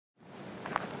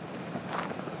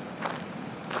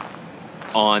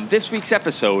On this week's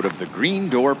episode of the Green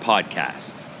Door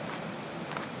Podcast,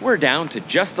 we're down to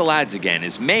just the lads again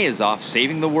as May is off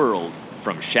saving the world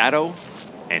from shadow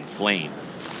and flame.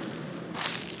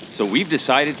 So we've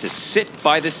decided to sit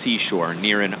by the seashore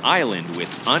near an island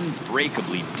with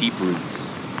unbreakably deep roots.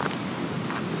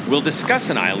 We'll discuss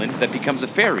an island that becomes a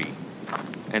fairy,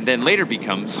 and then later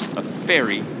becomes a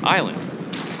fairy island.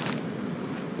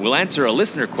 We'll answer a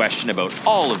listener question about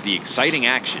all of the exciting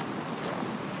action,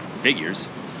 figures,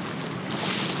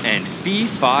 and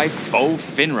fee-fi-fo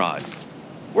Finrod.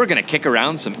 We're going to kick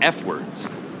around some F-words.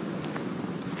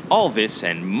 All this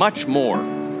and much more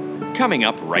coming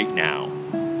up right now.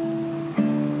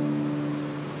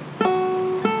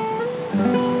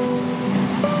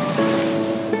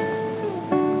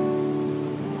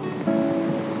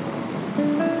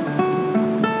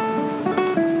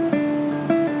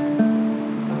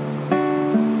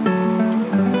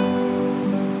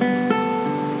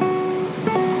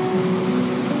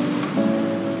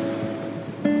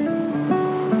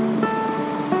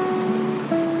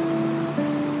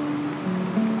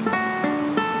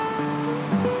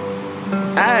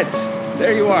 Ads,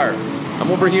 there you are.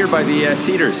 I'm over here by the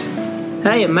cedars.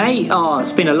 Hey, mate. Oh,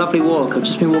 it's been a lovely walk. I've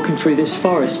just been walking through this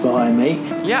forest behind me.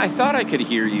 Yeah, I thought I could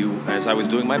hear you as I was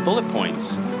doing my bullet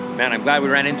points. Man, I'm glad we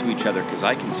ran into each other because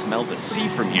I can smell the sea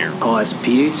from here. Oh, it's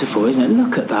beautiful, isn't it?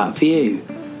 Look at that view.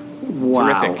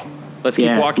 Wow. Terrific. Let's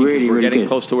keep walking because we're getting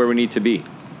close to where we need to be.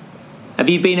 Have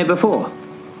you been here before?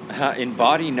 In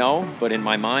body, no, but in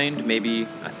my mind, maybe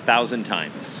 1,000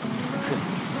 times.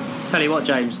 Tell you what,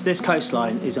 James, this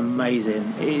coastline is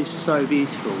amazing. It is so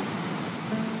beautiful.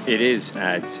 It is,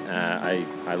 Ads.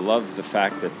 I love the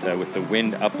fact that with the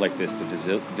wind up like this, the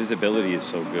visibility is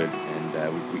so good,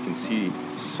 and we can see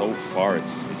so far.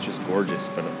 It's just gorgeous,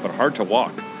 but hard to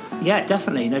walk. Yeah,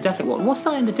 definitely. No, definitely. What's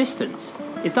that in the distance?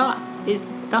 That's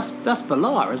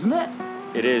Balar, isn't it?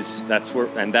 It is. That's where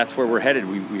we're headed.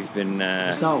 We've been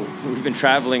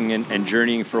traveling and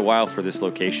journeying for a while for this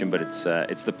location, but it's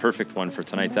the perfect one for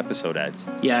tonight's episode, Ads.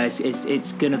 Yeah,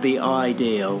 it's gonna be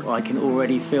ideal. I can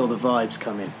already feel the vibes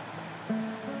coming.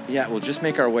 Yeah, we'll just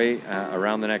make our way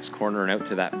around the next corner and out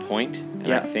to that point,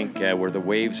 and I think where the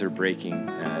waves are breaking,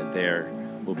 there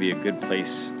will be a good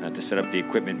place to set up the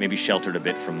equipment, maybe sheltered a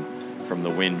bit from the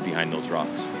wind behind those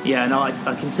rocks. Yeah, and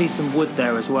I can see some wood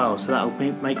there as well, so that'll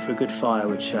make for a good fire,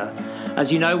 which,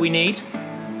 as you know, we need.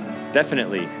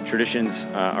 Definitely. Traditions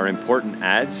are important,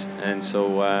 Ads, and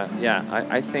so,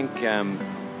 I think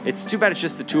it's too bad it's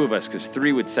just the two of us, because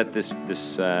three would set this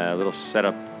little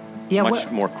setup much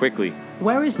more quickly.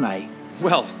 Where is May?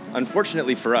 Well,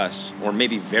 unfortunately for us, or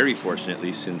maybe very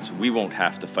fortunately, since we won't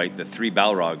have to fight the three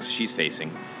Balrogs she's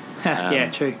facing.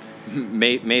 Yeah, true.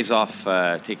 May's off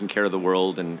taking care of the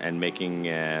world and making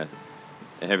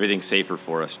everything safer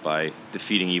for us by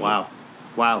defeating evil.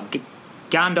 Wow.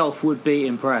 Gandalf would be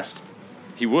impressed.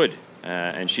 He would,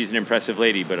 and she's an impressive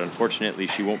lady, but unfortunately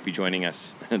she won't be joining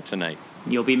us tonight.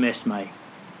 You'll be missed, May.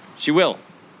 She will.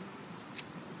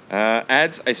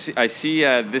 Ads, I see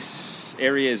this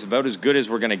area is about as good as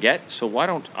we're going to get, so why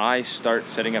don't I start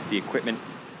setting up the equipment,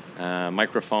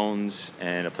 microphones,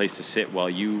 and a place to sit while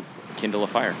you kindle a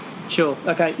fire. Sure.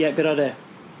 Okay. Yeah. Good idea.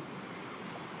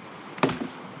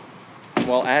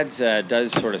 Well, Ads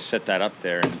does sort of set that up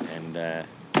there, and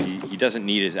he doesn't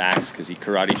need his axe because he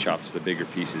karate chops the bigger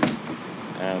pieces.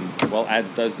 While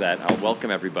Ads does that, I'll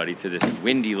welcome everybody to this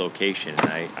windy location. And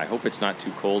I hope it's not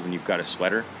too cold and you've got a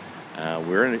sweater.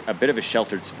 We're in a bit of a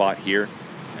sheltered spot here,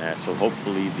 so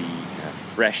hopefully the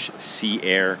fresh sea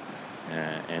air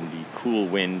and the cool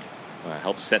wind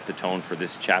helps set the tone for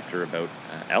this chapter about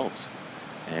elves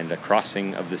and a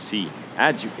crossing of the sea.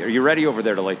 Ads, are you ready over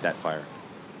there to light that fire?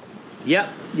 Yep.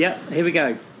 Here we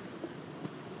go.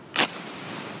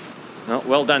 Oh,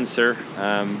 well done, sir.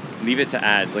 Leave it to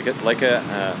Ads. Like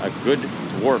a good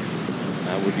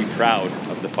dwarf would be proud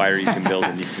of the fire you can build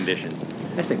in these conditions.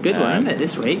 That's a good one, isn't it,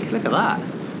 this week? Look at that.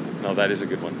 No, that is a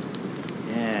good one.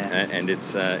 Yeah. And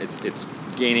it's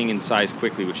gaining in size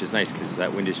quickly, which is nice because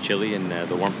that wind is chilly and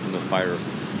the warmth from the fire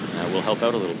will help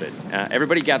out a little bit.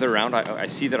 Everybody gather around. I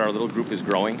see that our little group is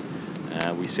growing.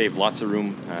 We save lots of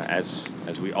room,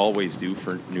 as we always do,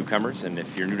 for newcomers. And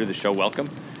if you're new to the show, welcome.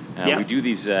 We do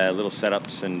these little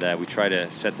setups, and we try to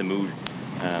set the mood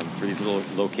for these little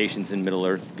locations in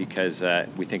Middle-earth because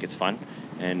we think it's fun.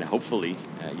 And hopefully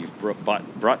you've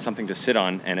brought something to sit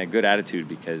on and a good attitude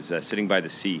because sitting by the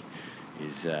sea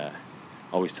is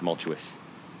always tumultuous.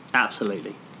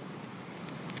 Absolutely.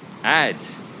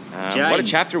 Ads. What a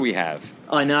chapter we have.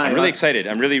 I know. I'm really excited.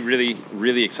 I'm really, really,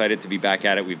 really excited to be back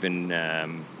at it. We've been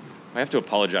I have to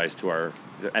apologize to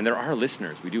and there are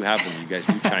listeners. We do have them. You guys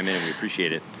do chime in, and we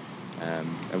appreciate it.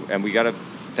 And we got to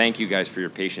thank you guys for your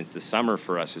patience. The summer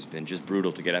for us has been just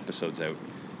brutal to get episodes out.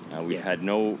 We've had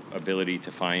no ability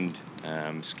to find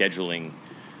scheduling,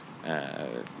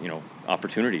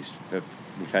 opportunities.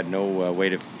 We've had no way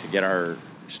to get our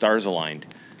stars aligned.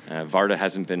 Varda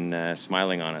hasn't been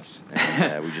smiling on us,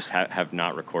 and we just have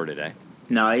not recorded, eh?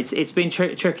 No, it's been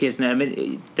tricky, isn't it? I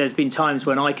mean, there's been times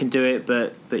when I can do it,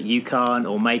 but you can't,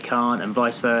 or May can't, and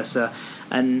vice versa.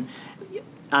 And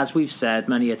as we've said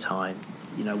many a time,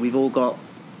 we've all got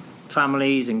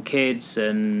families and kids,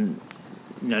 and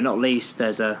not least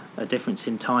there's a difference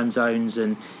in time zones,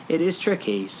 and it is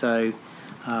tricky. So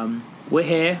we're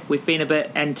here. We've been a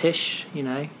bit entish,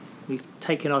 We've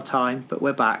taken our time, but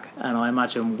we're back, and I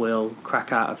imagine we'll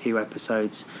crack out a few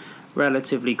episodes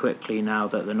relatively quickly now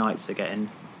that the nights are getting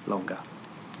longer.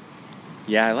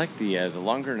 Yeah, I like the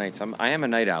longer nights. I am a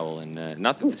night owl, and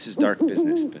not that this is dark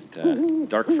business, but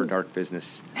dark for dark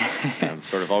business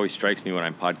sort of always strikes me when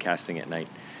I'm podcasting at night.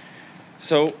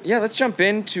 So, yeah, let's jump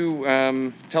in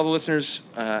to tell the listeners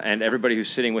and everybody who's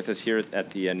sitting with us here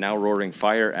at the Now Roaring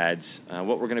Fire ads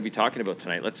what we're going to be talking about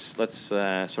tonight. Let's sort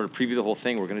of preview the whole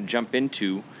thing. We're going to jump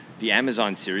into the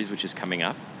Amazon series, which is coming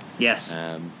up. Yes.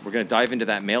 We're going to dive into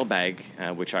that mailbag,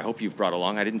 which I hope you've brought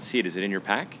along. I didn't see it. Is it in your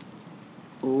pack?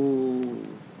 Ooh.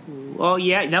 Oh,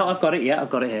 yeah. No, I've got it. Yeah, I've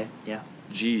got it here. Yeah.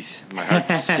 Jeez, my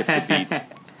heart skipped a beat.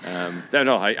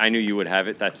 I knew you would have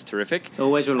it. That's terrific.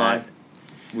 Always rely.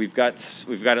 We've got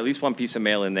at least one piece of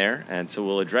mail in there, and so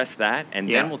we'll address that, and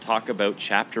then we'll talk about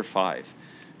Chapter 5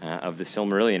 of the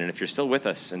Silmarillion. And if you're still with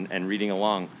us and reading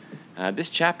along, this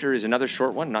chapter is another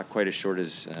short one, not quite as short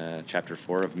as Chapter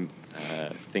 4 of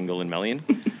Thingol and Melian,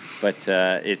 but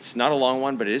it's not a long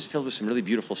one, but it is filled with some really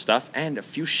beautiful stuff and a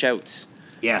few shouts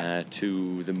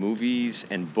to the movies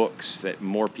and books that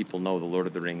more people know. The Lord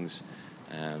of the Rings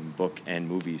book and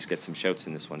movies get some shouts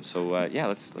in this one. So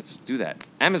let's do that.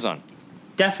 Amazon.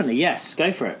 Definitely, yes.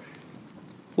 Go for it.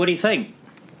 What do you think?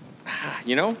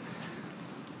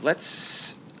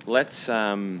 Let's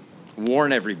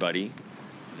warn everybody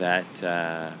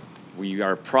that we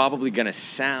are probably going to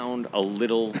sound a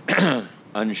little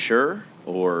unsure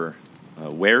or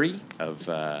wary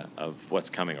of what's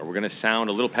coming, or we're going to sound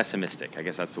a little pessimistic. I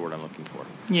guess that's the word I'm looking for.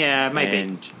 Yeah, maybe.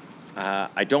 And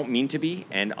I don't mean to be,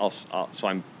 and so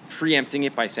I'm preempting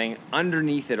it by saying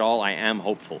underneath it all, I am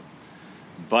hopeful.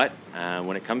 But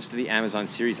when it comes to the Amazon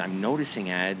series, I'm noticing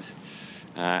ads,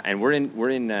 and we're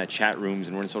in chat rooms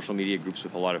and we're in social media groups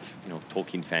with a lot of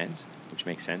Tolkien fans, which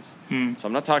makes sense. So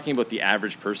I'm not talking about the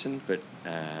average person, but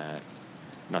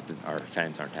not that our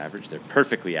fans aren't average; they're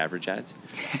perfectly average ads.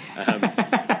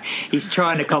 He's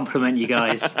trying to compliment you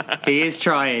guys. He is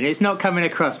trying. It's not coming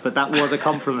across, but that was a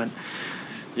compliment.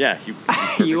 Yeah,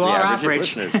 you are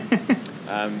average.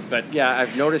 But yeah,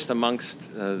 I've noticed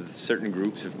amongst certain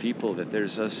groups of people that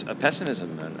there's a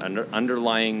pessimism, an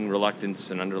underlying reluctance,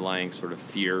 and underlying sort of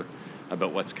fear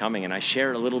about what's coming. And I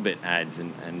share a little bit ads,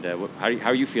 and how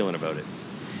are you feeling about it?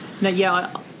 No,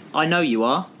 yeah, I know you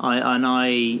are.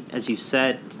 I, as you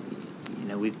said,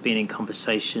 we've been in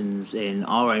conversations in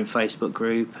our own Facebook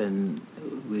group, and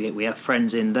we have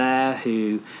friends in there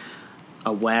who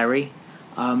are wary.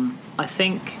 I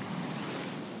think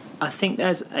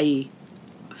there's a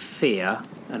fear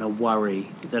and a worry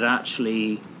that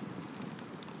actually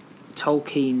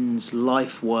Tolkien's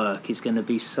life work is going to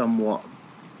be somewhat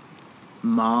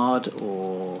marred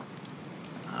or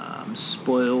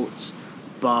spoilt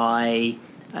by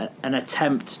an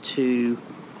attempt to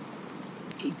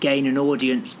gain an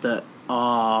audience that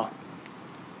are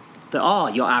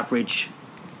your average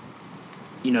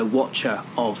watcher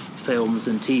of films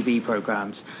and TV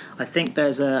programs. I think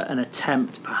there's an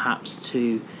attempt perhaps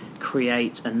to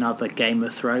create another Game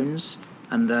of Thrones,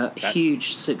 and the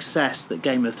huge success that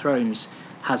Game of Thrones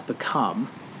has become.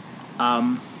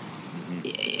 And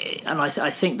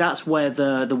I think that's where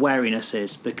the wariness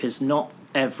is, because not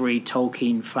every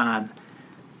Tolkien fan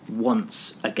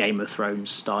wants a Game of Thrones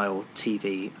style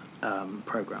TV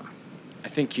program. I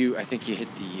think you hit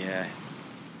the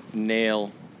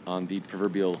nail on the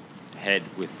proverbial head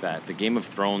with that. The Game of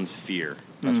Thrones fear.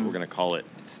 That's what we're going to call it.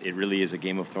 It really is a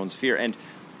Game of Thrones fear. And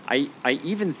I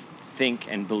even think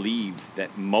and believe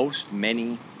that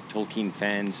many Tolkien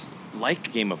fans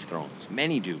like Game of Thrones.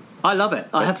 Many do. I love it.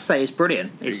 I have to say it's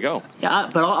brilliant. There you go. Yeah,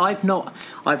 but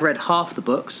I've read half the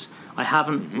books. I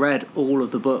haven't read all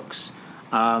of the books.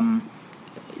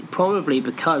 Probably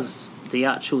because the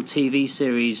actual TV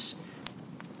series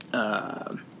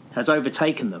has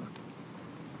overtaken them.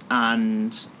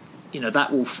 And,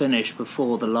 that will finish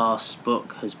before the last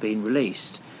book has been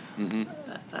released.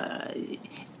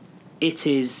 it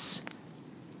is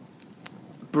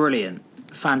brilliant,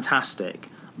 fantastic,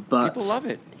 but people love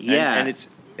it. Yeah, and it's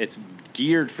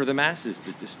geared for the masses,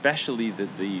 especially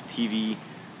the TV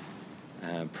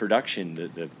production.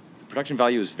 The production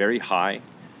value is very high.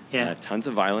 yeah. Tons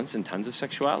of violence and tons of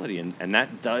sexuality, and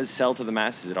that does sell to the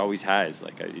masses. It always has.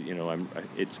 Like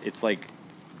it's like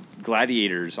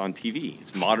Gladiators on TV.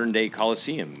 It's modern day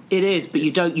Colosseum. It is, but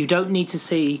you don't need to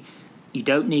see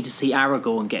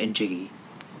Aragorn getting jiggy,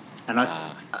 and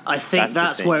I think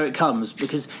that's where it comes,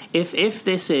 because if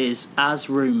this is, as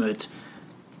rumored,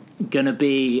 going to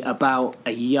be about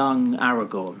a young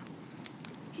Aragorn,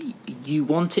 you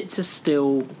want it to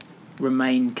still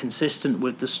remain consistent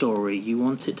with the story. You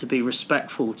want it to be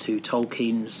respectful to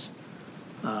Tolkien's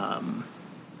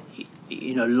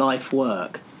life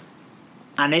work.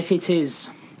 And if it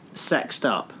is sexed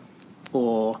up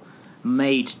or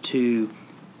made to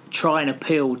try and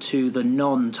appeal to the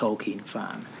non-Tolkien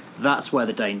fan, that's where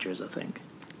the danger is, I think.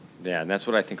 Yeah, and that's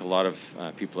what I think a lot of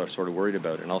people are sort of worried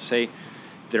about. And I'll say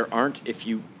there aren't, if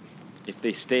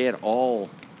they stay at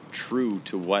all true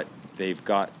to what they've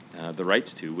got the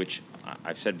rights to, which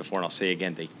I've said before and I'll say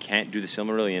again, they can't do the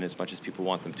Silmarillion as much as people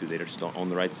want them to. They just don't own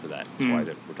the rights to that. That's why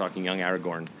we're talking young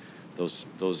Aragorn.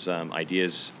 Those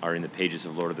ideas are in the pages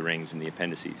of Lord of the Rings and the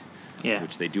appendices,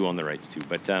 which they do own the rights to.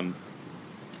 But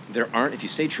there aren't, if you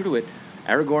stay true to it,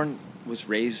 Aragorn was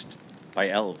raised by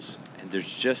elves, and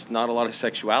there's just not a lot of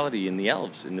sexuality in the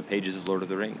elves in the pages of Lord of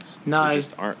the Rings. No. There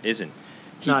just isn't.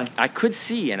 No. I could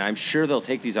see, and I'm sure they'll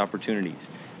take these opportunities,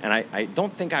 and I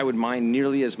don't think I would mind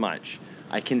nearly as much.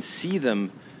 I can see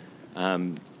them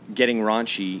getting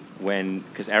raunchy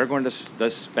because Aragorn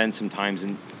does spend some times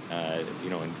in,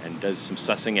 and does some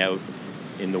sussing out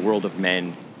in the world of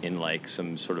men in like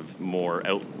some sort of more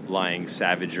outlying,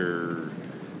 savager,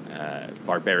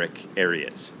 barbaric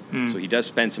areas. So he does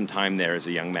spend some time there as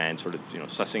a young man, sort of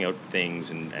sussing out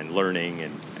things and learning,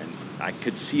 and I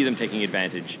could see them taking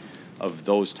advantage of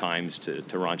those times to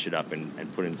raunch it up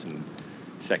and put in some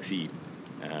sexy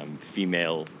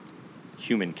female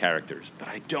human characters. But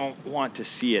I don't want to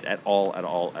see it at all.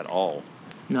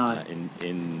 No.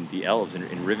 In the elves, in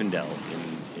Rivendell,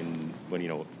 in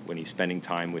when he's spending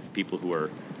time with people who are,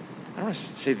 I don't want to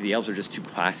say that the elves are just too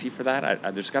classy for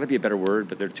that. There's got to be a better word,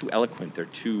 but they're too eloquent, they're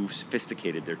too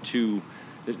sophisticated,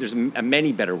 there's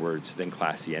many better words than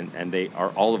classy, and they are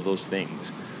all of those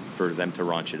things for them to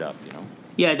raunch it up,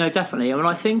 Yeah, no, definitely. I mean,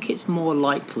 I think it's more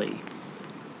likely,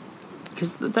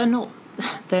 because they're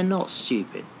not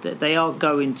stupid. They are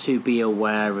going to be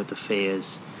aware of the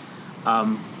fears.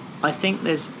 I think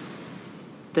there's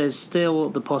still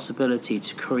the possibility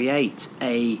to create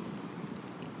a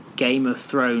Game of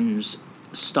Thrones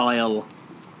style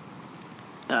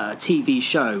TV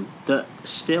show that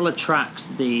still attracts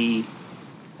the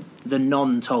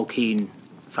non-Tolkien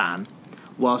fan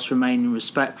whilst remaining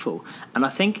respectful. And I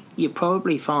think you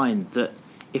probably find that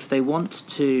if they want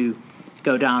to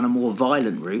go down a more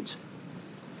violent route,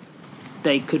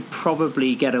 they could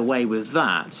probably get away with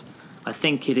that. I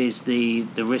think it is the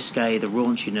risque, the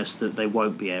raunchiness that they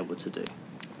won't be able to do.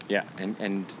 Yeah,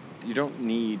 and you don't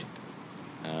need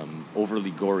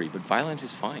overly gory, but violent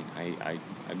is fine.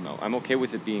 I'm okay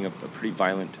with it being a pretty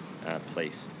violent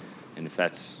place, and if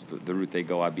that's the route they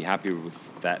go, I'd be happier with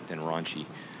that than raunchy.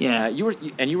 Yeah,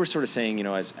 you were sort of saying,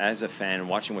 as a fan and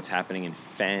watching what's happening in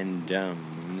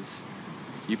fandoms,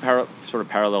 you sort of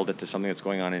paralleled it to something that's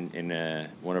going on in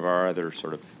one of our other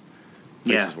sort of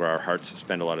places where our hearts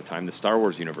spend a lot of time, the Star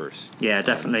Wars universe. Yeah,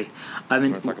 definitely. I mean,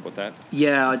 you want to talk about that?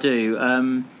 Yeah, I do.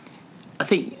 I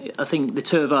think the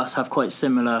two of us have quite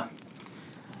similar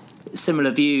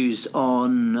views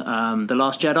on The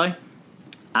Last Jedi,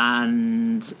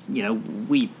 and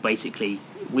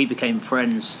we became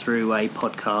friends through a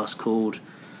podcast called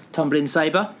Tumbling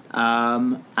Saber,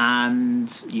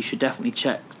 and you should definitely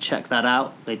check that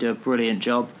out. They do a brilliant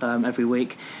job every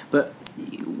week. But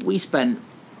we spent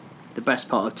the best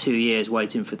part of 2 years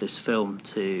waiting for this film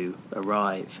to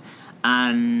arrive,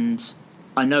 and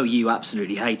I know you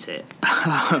absolutely hate it.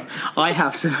 I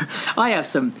have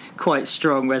some quite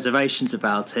strong reservations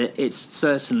about it. It's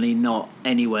certainly not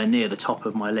anywhere near the top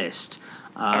of my list.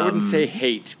 I wouldn't say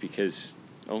hate, because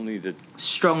only the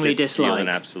strongly dislike feel an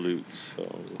absolute. So,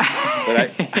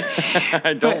 but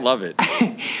I don't love it.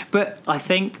 But I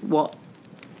think what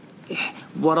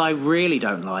I really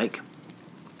don't like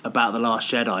about The Last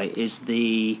Jedi is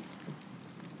the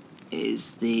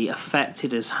effect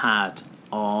it has had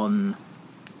on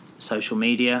social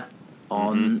media,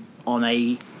 on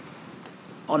a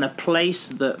place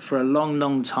that for a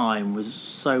long time was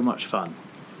so much fun,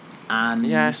 And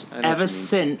Yes, I know what you ever mean.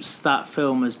 since that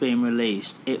film has been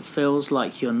released, it feels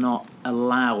like you're not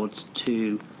allowed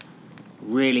to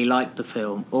really like the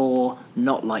film or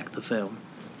not like the film.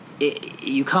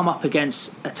 You come up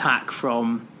against attack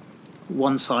from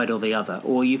one side or the other,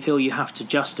 or you feel you have to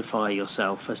justify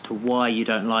yourself as to why you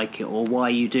don't like it or why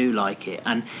you do like it.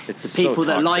 And It's the people so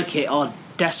that toxic. like it are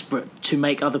desperate to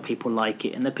make other people like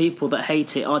it, and the people that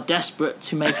hate it are desperate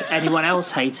to make anyone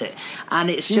else hate it.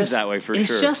 And it's Seems just that way for it's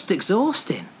sure. just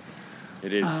exhausting.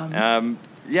 It is.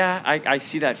 Yeah, I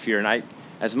see that fear, and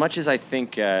as much as I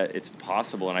think it's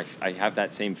possible, and I have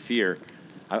that same fear,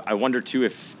 I wonder too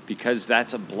if, because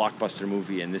that's a blockbuster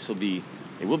movie, and it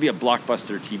will be a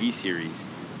blockbuster TV series,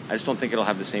 I just don't think it'll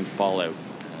have the same fallout.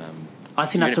 I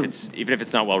think Even if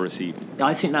it's not well received.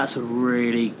 I think that's a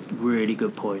really, really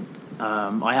good point.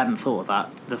 I hadn't thought of that.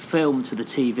 The film to the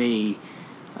TV,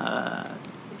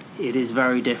 it is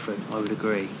very different, I would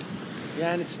agree.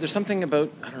 Yeah, and there's something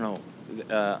about, I don't know.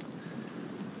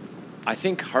 I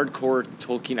think hardcore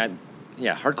Tolkien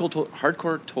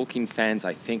Tolkien fans,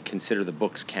 I think, consider the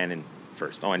books canon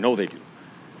first. Oh, I know they do.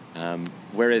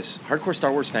 Whereas hardcore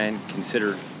Star Wars fans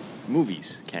consider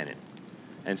movies canon.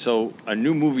 And so a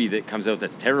new movie that comes out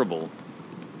that's terrible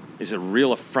is a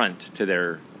real affront to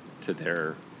their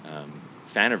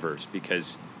faniverse,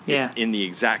 because it's in the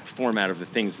exact format of the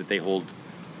things that they hold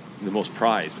the most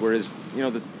prized. Whereas,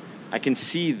 I can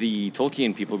see the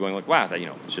Tolkien people going like, wow,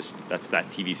 that's that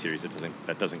TV series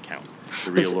that doesn't count.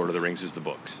 The real Lord of the Rings is the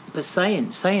books. But saying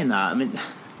that, I mean,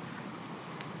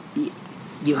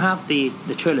 you have the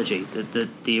trilogy,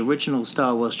 the original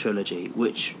Star Wars trilogy,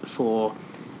 which for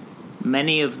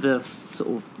many of the sort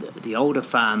of the older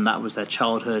fan, that was their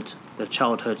childhood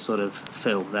sort of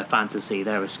film, their fantasy,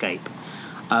 their escape.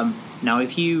 Now,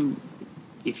 if you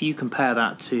compare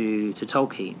that to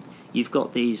Tolkien, you've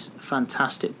got these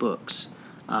fantastic books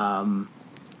from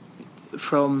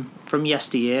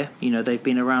yesteryear. They've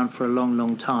been around for a long,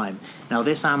 long time. Now,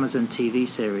 this Amazon TV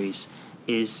series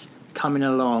is coming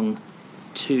along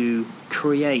to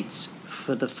create,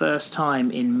 for the first time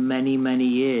in many, many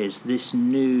years, this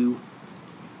new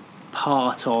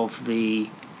part of the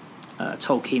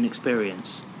Tolkien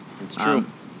experience. It's true.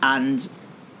 And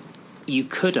you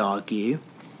could argue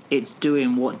it's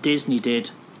doing what Disney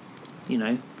did,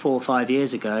 4 or 5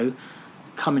 years ago,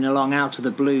 coming along out of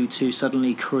the blue to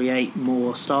suddenly create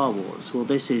more Star Wars. Well,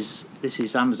 this is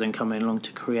Amazon coming along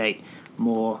to create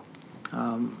more,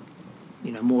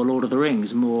 more Lord of the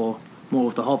Rings, more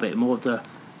of the Hobbit, more of the.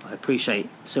 I appreciate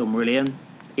Silmarillion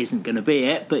isn't going to be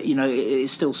it, but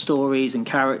it's still stories and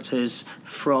characters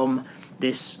from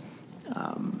this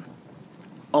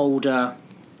older,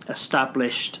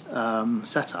 established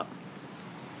setup.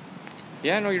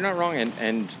 Yeah, no, you're not wrong,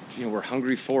 and we're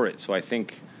hungry for it. So I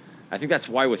think that's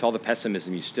why, with all the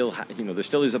pessimism, you still there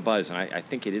still is a buzz, and I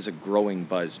think it is a growing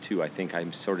buzz too. I think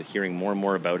I'm sort of hearing more and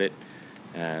more about it.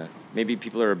 Maybe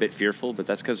people are a bit fearful, but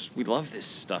that's because we love this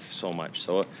stuff so much.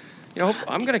 So,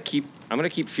 I'm gonna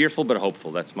keep fearful but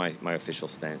hopeful. That's my official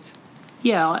stance.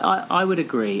 Yeah, I would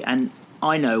agree, and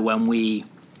I know when we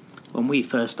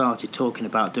first started talking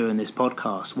about doing this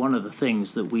podcast, one of the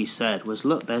things that we said was,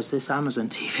 look, there's this Amazon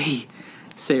TV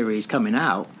series coming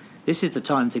out. This is the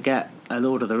time to get a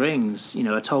Lord of the Rings, a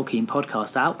Tolkien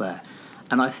podcast out there.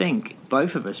 And I think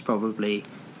both of us probably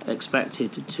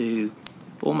expected to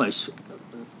almost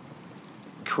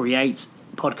create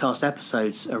podcast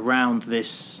episodes around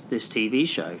this TV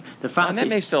show. The fact and that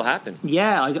may still happen.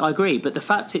 Yeah, I agree. But the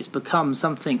fact it's become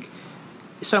something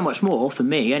so much more, for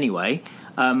me anyway,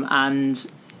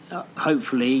 and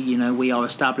hopefully, we are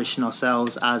establishing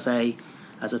ourselves as a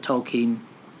Tolkien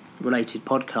related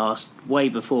podcast way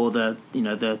before the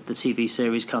TV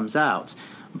series comes out.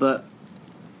 But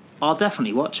I'll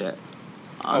definitely watch it.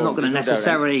 I'm not going to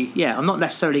necessarily, I'm not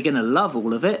necessarily going to love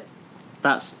all of it.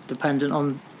 That's dependent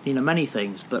on many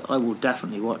things, but I will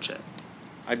definitely watch it.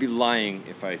 I'd be lying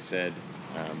if I said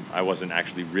I wasn't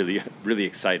actually really, really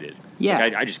excited. Yeah,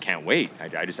 I just can't wait.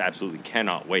 I just absolutely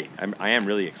cannot wait. I am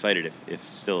really excited, if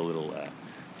still a little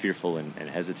fearful and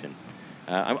hesitant.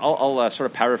 I'll sort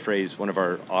of paraphrase one of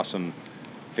our awesome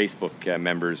Facebook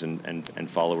members and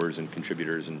followers and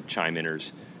contributors and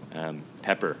chime-inners,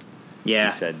 Pepper.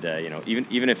 Yeah. She said,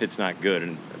 even if it's not good,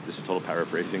 and this is total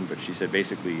paraphrasing, but she said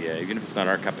basically, even if it's not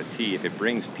our cup of tea, if it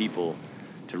brings people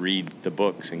to read the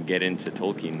books and get into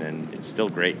Tolkien, then it's still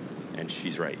great. And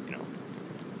she's right,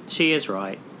 She is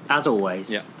right, as always.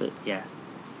 Yeah. But yeah.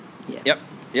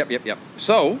 Yep.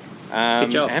 So,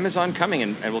 Good job. Amazon coming,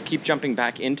 and we'll keep jumping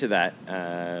back into that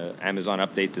Amazon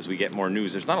updates as we get more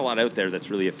news. There's not a lot out there that's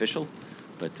really official,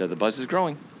 but the buzz is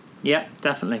growing. Yeah,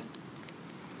 definitely.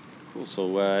 Cool.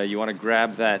 So you want to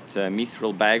grab that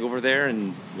mithril bag over there,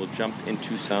 and we'll jump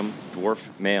into some dwarf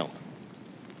mail.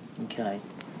 Okay.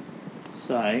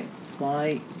 So if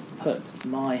I put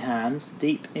my hand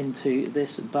deep into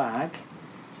this bag,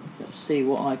 let's see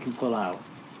what I can pull out.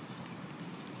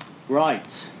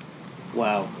 Right.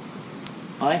 Well,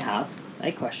 I have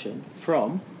a question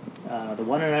from the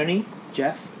one and only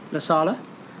Jeff Lasala.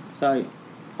 So,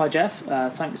 hi Jeff,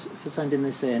 thanks for sending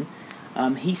this in.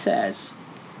 He says,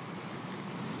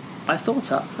 I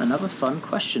thought up another fun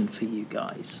question for you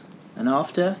guys, and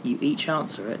after you each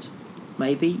answer it,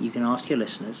 maybe you can ask your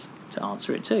listeners to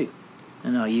answer it too.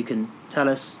 And you can tell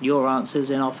us your answers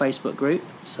in our Facebook group,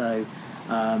 so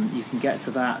you can get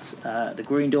to that, the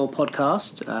Green Door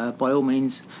podcast. By all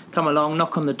means, come along,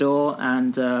 knock on the door,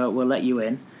 and we'll let you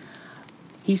in.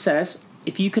 He says,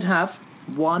 if you could have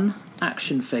one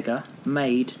action figure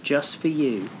made just for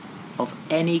you of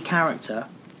any character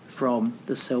from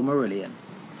the Silmarillion,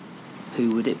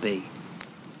 who would it be?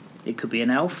 It could be an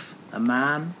elf, a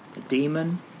man, a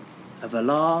demon, a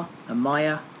Valar, a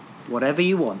Maya, whatever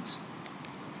you want.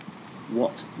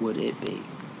 What would it be?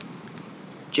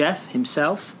 Jeff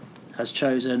himself has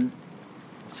chosen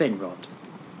Finrod.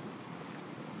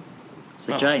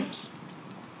 So James,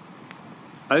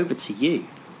 over to you.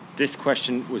 This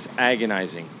question was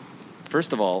agonizing.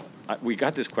 First of all, we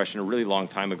got this question a really long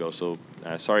time ago, so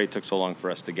sorry it took so long for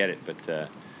us to get it. But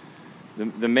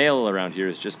the mail around here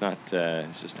is just not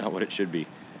it's just not what it should be.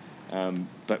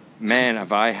 But man,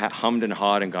 have I hummed and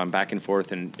hawed and gone back and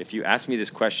forth. And if you ask me this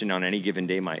question on any given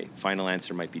day, my final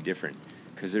answer might be different,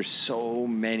 because there's so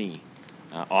many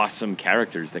awesome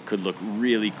characters that could look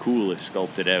really cool if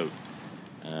sculpted out.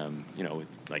 With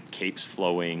like capes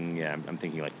flowing. I'm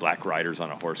thinking like black riders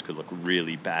on a horse could look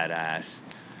really badass.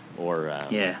 Or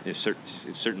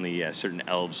certainly certain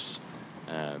elves.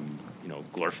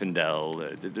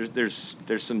 Glorfindel.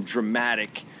 There's some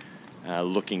dramatic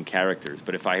looking characters.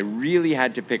 But if I really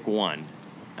had to pick one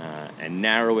and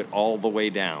narrow it all the way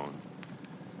down,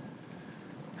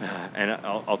 and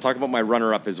I'll talk about my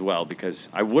runner-up as well, because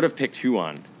I would have picked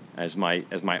Huon as my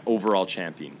overall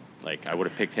champion. Like, I would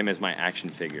have picked him as my action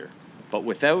figure. But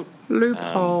without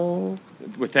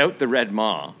without the Red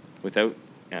Maw, without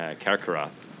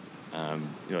Karkaroth,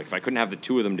 if I couldn't have the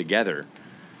two of them together,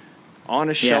 on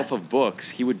a shelf of books,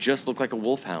 he would just look like a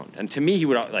wolfhound. And to me, he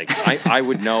would, I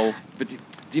would know. But do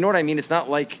you know what I mean? It's not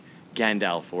like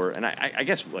Gandalf and I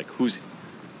guess,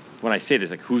 when I say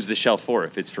this, who's the shelf for?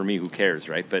 If it's for me, who cares,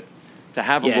 right? But to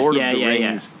have a Lord of the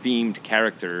Rings themed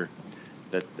character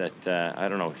that I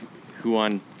don't know,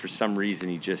 Huon, for some reason,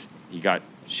 he got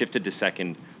shifted to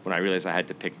second when I realized I had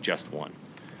to pick just one.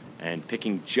 And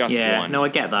picking just one. Yeah, no, I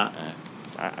get that.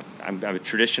 I'm a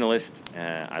traditionalist.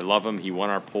 I love him. He won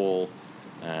our poll.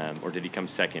 Or did he come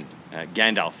second?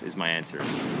 Gandalf is my answer.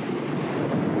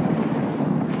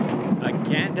 A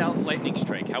Gandalf lightning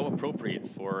strike. How appropriate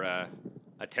for a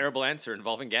terrible answer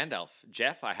involving Gandalf.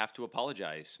 Jeff, I have to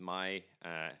apologize. My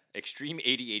extreme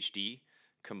ADHD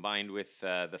combined with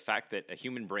the fact that a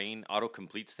human brain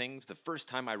auto-completes things. The first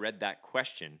time I read that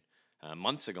question,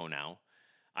 months ago now,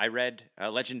 I read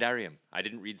Legendarium. I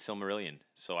didn't read Silmarillion.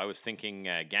 So I was thinking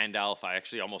Gandalf. I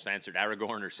actually almost answered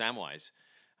Aragorn or Samwise.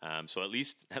 So at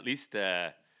least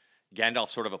Gandalf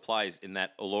sort of applies in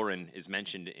that Olorin is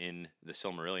mentioned in the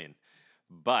Silmarillion.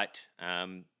 But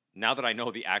now that I know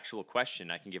the actual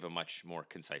question, I can give a much more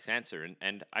concise answer.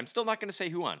 And I'm still not going to say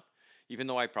Huon, even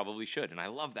though I probably should. And I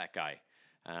love that guy.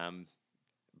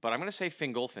 But I'm going to say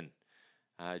Fingolfin,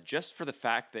 just for the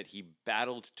fact that he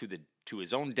battled to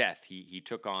his own death. He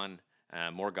took on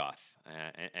Morgoth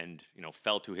and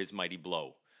fell to his mighty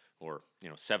blow, or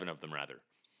 7 of them rather.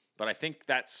 But I think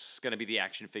that's going to be the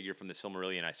action figure from the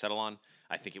Silmarillion I settle on.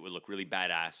 I think it would look really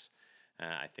badass.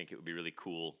 I think it would be really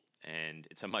cool, and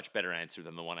it's a much better answer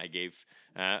than the one I gave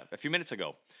a few minutes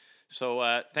ago.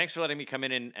 So thanks for letting me come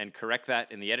in and correct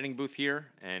that in the editing booth here,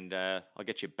 and I'll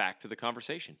get you back to the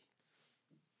conversation.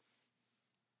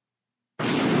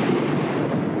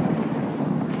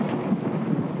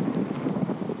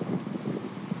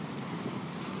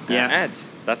 Ads.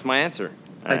 That's my answer.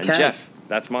 Okay. And Jeff,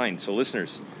 that's mine. So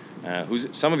listeners,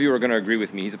 some of you are going to agree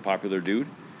with me. He's a popular dude.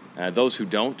 Those who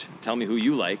don't, tell me who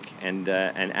you like, and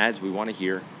ads, we want to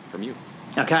hear from you.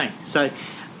 Okay, so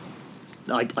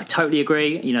I totally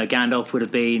agree. Gandalf would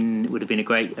have been a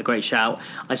great shout.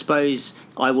 I suppose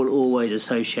I will always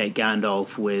associate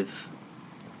Gandalf with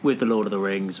the Lord of the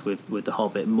Rings, with the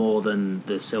Hobbit, more than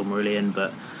the Silmarillion.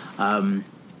 But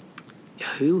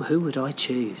who would I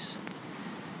choose?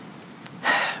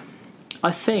 I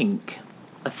think,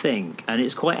 and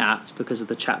it's quite apt because of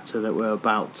the chapter that we're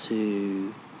about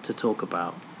to talk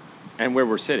about. And where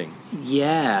we're sitting.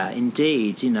 Yeah,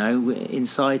 indeed. In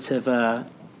sight of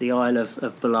the Isle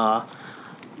of Balar,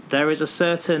 there is a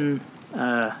certain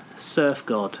surf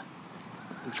god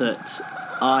that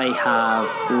I have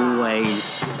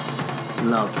always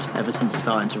loved ever since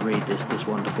starting to read this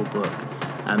wonderful book,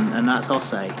 and that's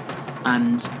Osse.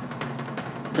 And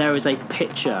there is a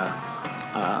picture.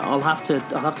 I'll have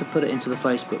to put it into the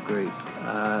Facebook group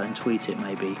and tweet it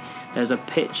maybe. There's a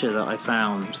picture that I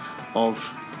found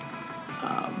of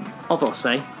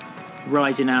Osse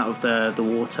rising out of the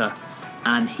water,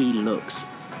 and he looks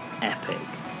epic.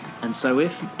 And so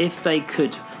if they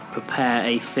could prepare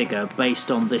a figure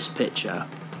based on this picture,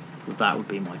 that would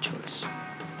be my choice.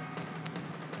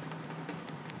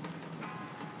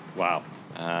 Wow.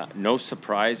 No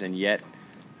surprise, and yet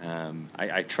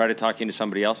I tried to talk into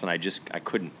somebody else, and I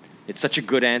couldn't. It's such a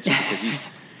good answer because he's...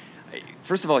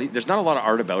 First of all, there's not a lot of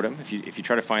art about him. If you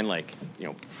try to find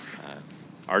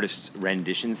artists'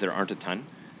 renditions, there aren't a ton,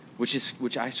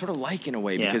 which I sort of like in a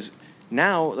way, because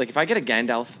now, like, if I get a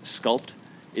Gandalf sculpt,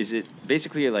 is it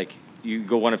basically like you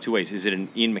go one of two ways? Is it an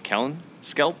Ian McKellen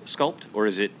sculpt, or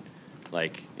is it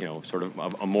like, sort of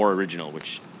a more original,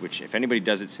 which if anybody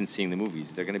does it since seeing the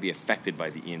movies, they're going to be affected by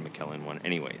the Ian McKellen one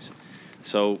anyways.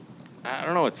 So I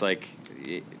don't know. It's like,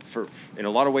 in a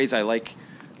lot of ways, I like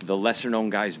the lesser known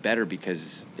guys better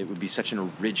because it would be such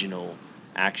an original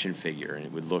action figure, and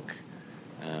it would look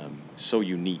so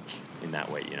unique in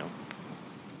that way,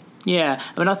 Yeah,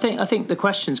 I mean, I think the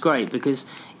question's great because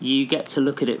you get to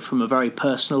look at it from a very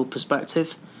personal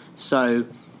perspective. So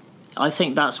I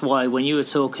think that's why when you were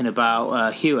talking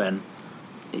about Huan,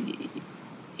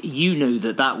 you knew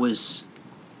that was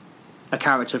a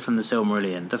character from the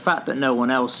Silmarillion. The fact that no one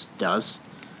else does,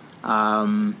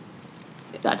 that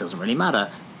doesn't really matter.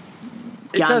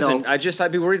 It doesn't.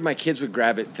 I'd be worried my kids would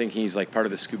grab it thinking he's like part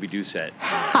of the Scooby-Doo set.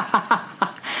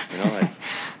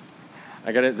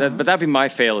 I got it. But that'd be my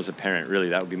fail as a parent. Really,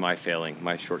 that would be my failing,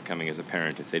 my shortcking as a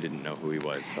parent if they didn't know who he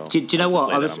was. So do you know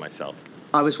what?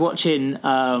 I was watching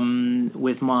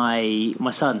with my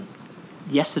son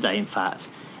yesterday. In fact,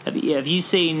 have you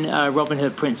seen Robin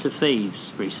Hood, Prince of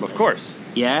Thieves recently? Of course.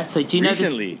 Yeah. So do you know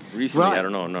this? Recently, right. I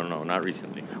don't know. No, not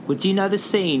recently. Well, do you know the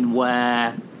scene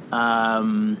where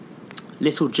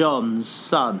Little John's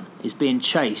son is being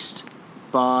chased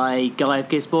by Guy of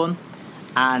Gisborne,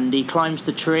 and he climbs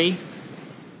the tree,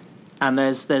 and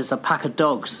there's a pack of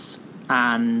dogs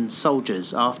and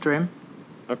soldiers after him.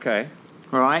 Okay.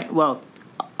 Right. Well,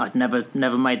 I'd never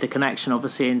made the connection,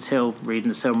 obviously, until reading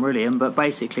the Silmarillion. But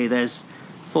basically, there's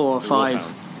 4 or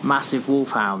 5 massive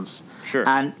wolfhounds. Sure.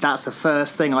 And that's the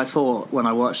first thing I thought when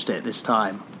I watched it this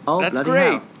time. Oh, that's bloody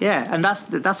great. hell. Yeah, and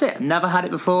that's it. Never had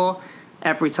it before.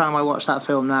 Every time I watch that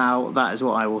film now, that is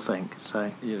what I will think.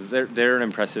 So yeah, they're an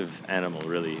impressive animal,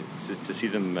 really. Just to see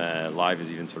them live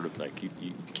is even sort of like you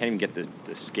can't even get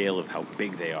the scale of how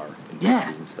big they are in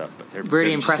pictures and stuff. But they're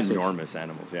really impressive, just enormous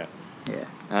animals. Yeah.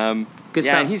 Yeah. Good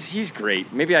stuff. And he's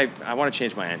great. Maybe I want to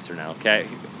change my answer now. Okay.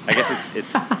 I guess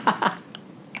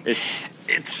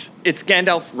it's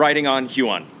Gandalf riding on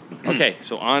Huan. Okay,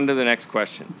 so on to the next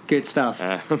question. Good stuff.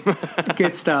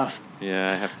 Good stuff.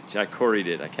 Yeah, I Corey'd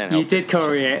it. I can't help it. You did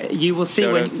Corey it. You will see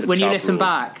when you listen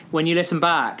back. When you listen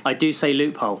back, I do say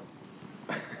loophole.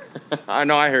 I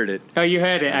know, I heard it. Oh, you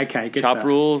heard it? Okay, good Chop stuff.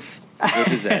 rules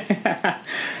with a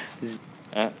Z.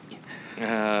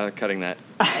 Cutting that.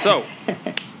 So,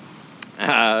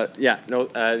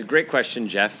 great question,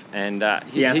 Jeff. And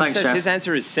he thanks, says Jeff. his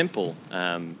answer is simple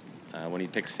when he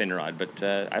picks Finrod, but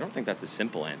I don't think that's a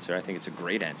simple answer. I think it's a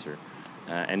great answer.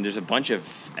 And there's a bunch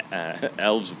of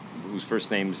elves whose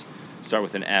first names start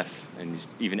with an F, and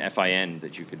even Fin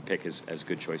that you could pick as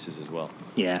good choices as well.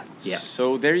 Yeah.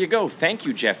 So there you go. Thank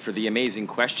you, Jeff, for the amazing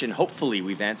question. Hopefully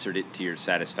we've answered it to your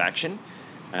satisfaction.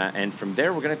 And from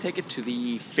there, we're going to take it to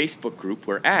the Facebook group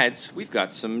where we've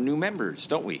got some new members,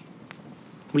 don't we?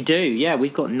 We do, yeah.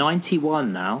 We've got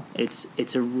 91 now.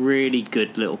 It's a really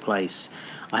good little place.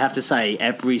 I have to say,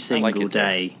 every single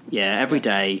day, every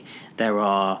day there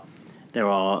are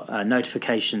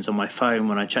notifications on my phone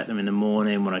when I check them in the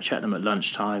morning, when I check them at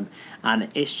lunchtime, and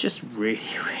it's just really,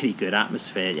 really good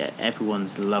atmosphere. Yeah,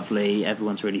 everyone's lovely,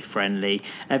 everyone's really friendly,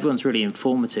 everyone's really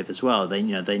informative as well. They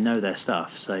know their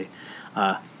stuff. So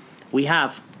we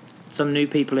have some new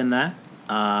people in there,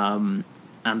 and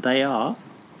they are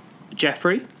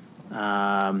Jeffrey,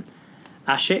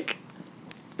 Ashik,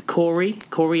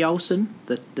 Corey Olsen,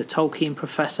 the Tolkien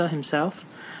professor himself.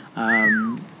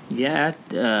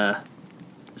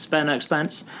 Spare no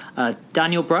expense.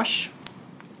 Daniel Brush,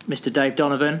 Mr. Dave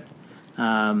Donovan,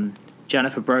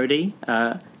 Jennifer Brody,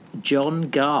 John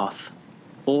Garth,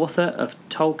 author of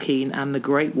Tolkien and the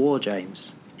Great War,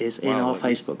 James, is in our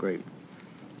Facebook group.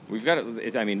 We've got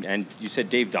it. I mean, and you said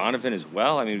Dave Donovan as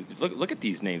well. I mean, look at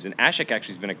these names. And Ashik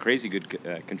actually has been a crazy good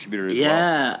contributor as well.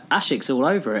 Yeah, Ashik's all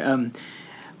over it.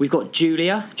 We've got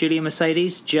Julia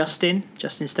Mercedes, Justin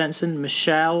Stenson,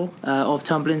 Michelle of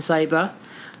Tumbling Saber,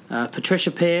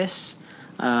 Patricia Pierce,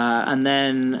 and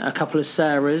then a couple of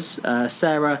Sarahs.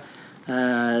 Sarah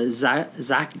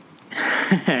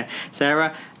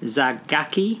Sarah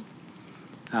Zagaki.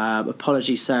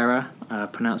 Apologies, Sarah.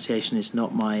 Pronunciation is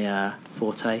not my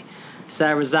forte.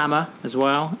 Sarah Zama as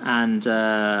well, and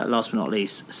last but not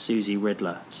least, Susie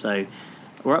Riddler. So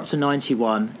we're up to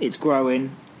 91. It's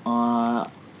growing.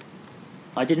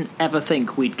 I didn't ever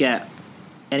think we'd get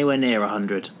anywhere near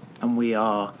 100, and we're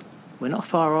not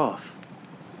far off.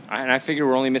 And I figure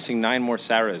we're only missing 9 more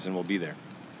Sarahs, and we'll be there.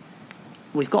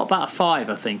 We've got about 5,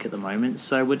 I think, at the moment,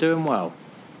 so we're doing well.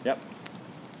 Yep.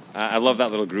 I love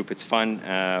that little group. It's fun.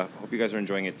 Hope you guys are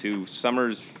enjoying it too.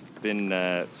 Summer's been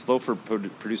slow for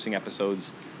producing episodes,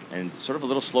 and sort of a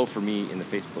little slow for me in the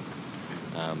Facebook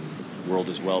world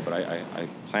as well, but I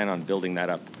plan on building that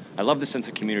up. I love the sense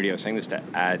of community. I was saying this to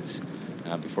Ads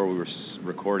before we were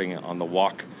recording on the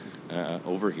walk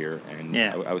over here, and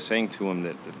yeah. I was saying to him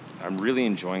that I'm really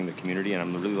enjoying the community, and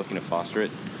I'm really looking to foster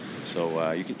it.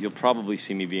 So you'll probably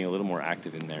see me being a little more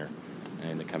active in there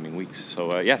in the coming weeks.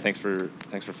 So yeah, thanks for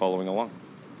following along.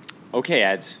 Okay,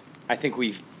 Ads. I think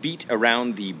we've beat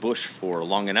around the bush for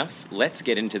long enough. Let's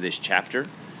get into this chapter.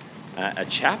 A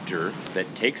chapter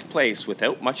that takes place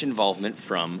without much involvement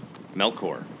from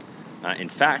Melkor. In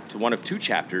fact, one of 2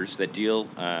 chapters that deal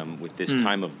with this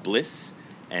time of bliss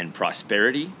and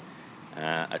prosperity,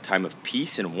 a time of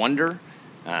peace and wonder.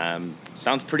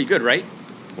 Sounds pretty good, right?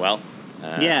 Well,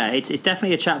 yeah, it's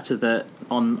definitely a chapter that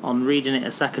on reading it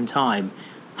a second time,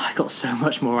 I got so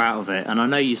much more out of it. And I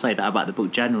know you say that about the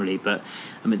book generally, but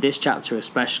I mean this chapter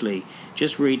especially,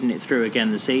 just reading it through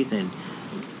again this evening,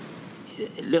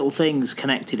 little things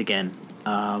connected again,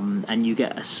 and you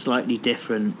get a slightly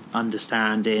different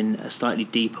understanding, a slightly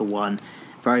deeper one,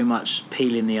 very much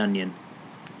peeling the onion.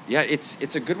 Yeah,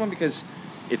 it's a good one because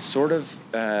it sort of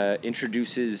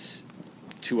introduces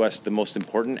to us the most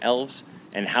important elves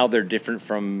and how they're different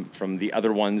from the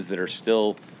other ones that are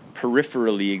still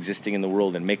peripherally existing in the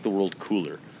world and make the world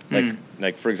cooler.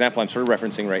 Like for example, I'm sort of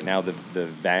referencing right now the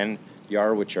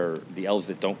Vanyar, which are the elves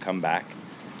that don't come back.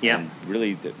 Yeah. And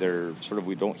really, they're sort of,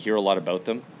 we don't hear a lot about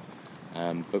them.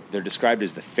 But they're described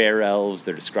as the fair elves.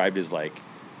 They're described as like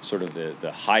sort of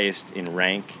the highest in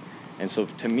rank. And so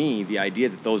to me, the idea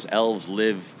that those elves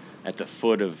live at the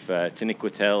foot of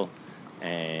Tiniquitel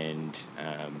and,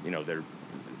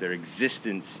 their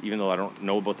existence, even though I don't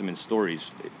know about them in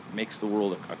stories, it makes the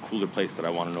world a cooler place that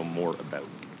I want to know more about.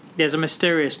 There's a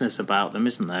mysteriousness about them,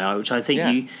 isn't there? Which I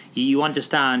think you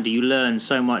understand, you learn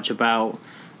so much about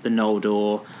the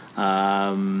Noldor,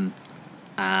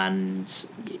 and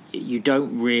you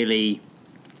don't really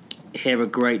hear a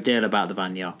great deal about the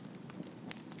Vanyar.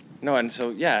 No, and so,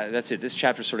 yeah, that's it. This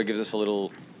chapter sort of gives us a little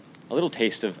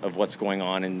taste of what's going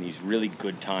on in these really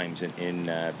good times in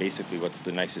basically what's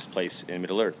the nicest place in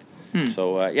Middle-earth.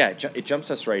 So, it jumps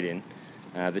us right in.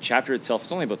 The chapter itself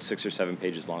is only about 6 or 7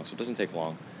 pages long, so it doesn't take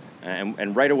long.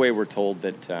 And right away we're told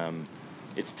that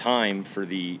it's time for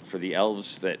the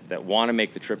elves that want to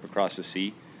make the trip across the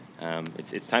sea.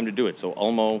 It's time to do it. So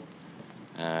Ulmo,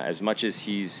 as much as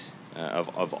he's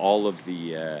of all of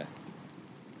the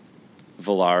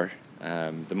Valar,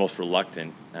 the most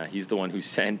reluctant, he's the one who's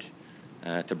sent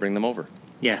to bring them over.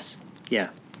 Yes. Yeah.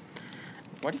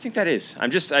 Why do you think that is?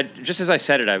 Just as I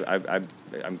said it,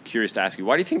 I'm curious to ask you.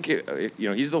 Why do you think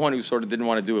he's the one who sort of didn't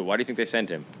want to do it? Why do you think they sent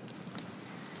him?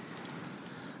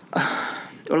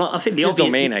 Well, I think it's his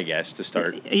domain, I guess, to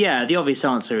start. Yeah, the obvious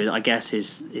answer is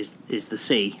the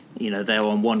sea. They're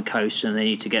on one coast and they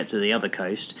need to get to the other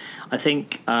coast. I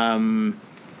think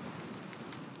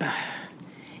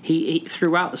he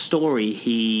throughout the story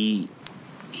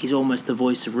he's almost the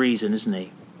voice of reason, isn't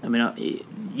he? I mean,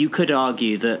 you could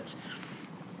argue that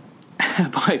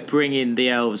by bringing the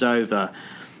elves over,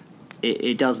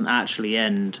 it doesn't actually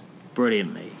end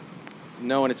brilliantly.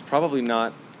 No, and it's probably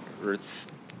not, or it's.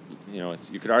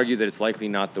 You could argue that it's likely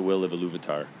not the will of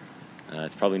Ilúvatar.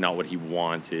 It's probably not what he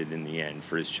wanted in the end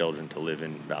for his children to live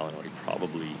in Valinor.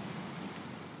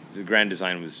 The grand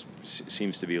design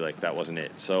seems to be like that wasn't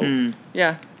it. So you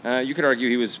could argue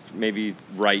he was maybe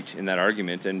right in that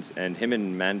argument, and him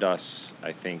and Mandos,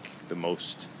 I think, the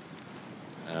most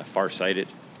far-sighted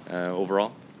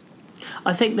overall.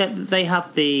 I think that they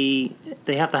have the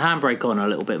handbrake on a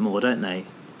little bit more, don't they?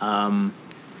 And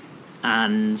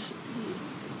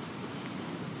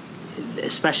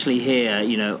especially here,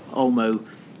 Olmo,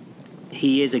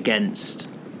 he is against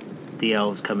the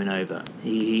elves coming over.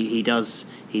 He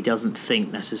doesn't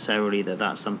think necessarily that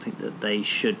that's something that they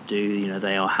should do.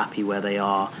 They are happy where they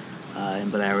are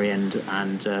in Beleriand,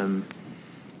 and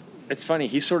it's funny.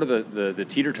 He's sort of the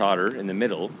teeter-totter in the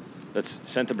middle that's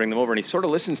sent to bring them over, and he sort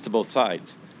of listens to both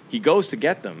sides. He goes to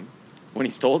get them when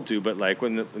he's told to, but like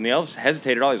when the elves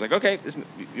hesitate at all, he's like, okay,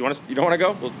 you don't want to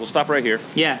go? We'll stop right here.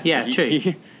 Yeah,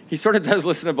 true. He sort of does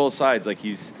listen to both sides. Like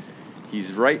he's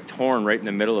torn right in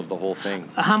the middle of the whole thing.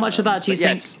 How much of that do you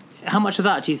think? How much of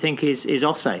that do you think is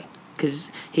Ossé?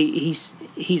 Because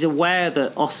he's aware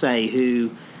that Ossé,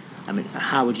 who, I mean,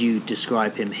 how would you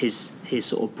describe him? His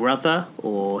sort of brother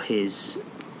or his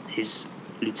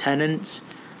lieutenant,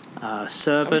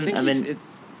 servant?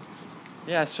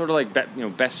 Yeah, sort of like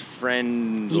best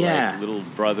friend, yeah. Like little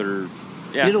brother.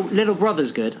 Yeah. Little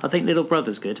brother's good. I think little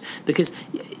brother's good because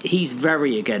he's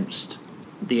very against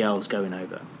the elves going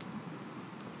over.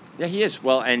 Yeah, he is.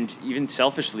 Well, and even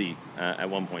selfishly at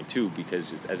one point too,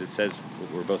 because as it says,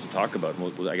 what we're about to talk about,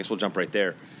 and I guess we'll jump right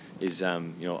there. Is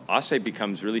Ossé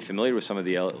becomes really familiar with some of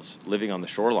the elves living on the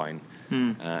shoreline,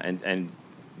 and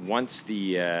once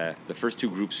the first two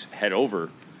groups head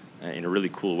over in a really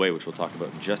cool way, which we'll talk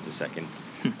about in just a second.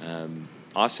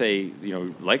 Ossé,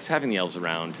 likes having the elves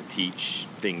around to teach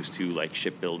things to, like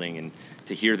shipbuilding and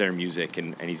to hear their music,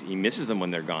 and he misses them when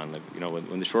they're gone. Like,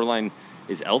 when the shoreline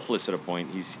is elfless at a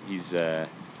point, he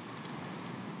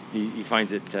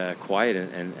finds it quiet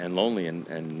and lonely,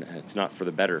 and it's not for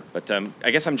the better. But I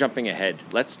guess I'm jumping ahead.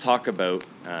 Let's talk about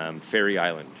Faërie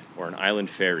Island, or an island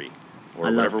fairy, or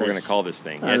whatever we're going to call this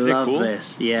thing. Isn't it cool? I love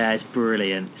this. Yeah, it's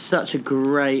brilliant. Such a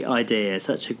great idea.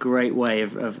 Such a great way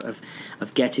of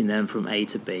getting them from A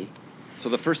to B. So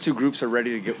the first two groups are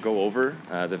ready to go over,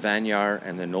 the Vanyar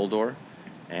and the Noldor.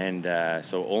 And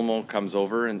so Olmo comes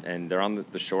over, and they're on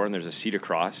the shore, and there's a sea to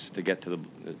cross to get to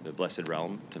the Blessed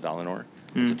Realm, to Valinor.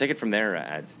 So take it from there,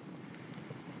 Ads.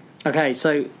 Okay,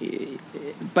 so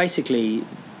basically,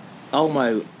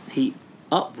 Olmo, he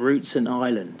uproots an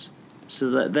island. So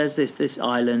that there's this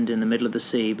island in the middle of the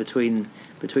sea between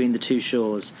the two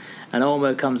shores, and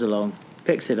Olmo comes along,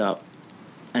 picks it up,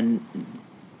 and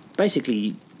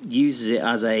basically uses it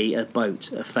as a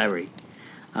boat, a ferry.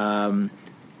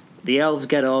 The elves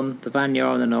get on, the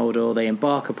Vanyar and the Noldor, they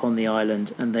embark upon the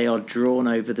island, and they are drawn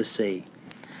over the sea.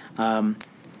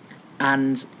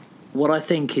 And what I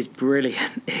think is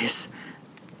brilliant is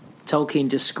Tolkien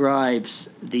describes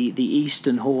the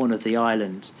eastern horn of the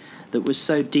island that was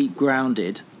so deep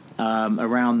grounded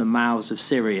around the mouths of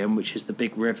Sirion, which is the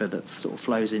big river that sort of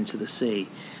flows into the sea,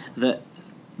 that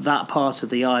part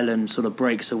of the island sort of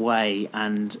breaks away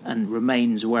and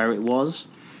remains where it was.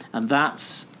 And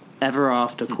that's ever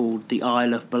after called the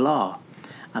Isle of Balar.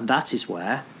 And that is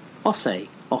where Ossé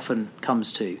often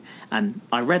comes to. And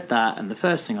I read that, and the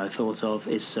first thing I thought of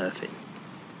is surfing.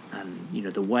 And,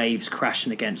 the waves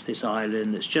crashing against this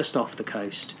island that's just off the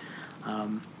coast.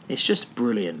 It's just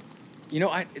brilliant.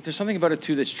 There's something about it,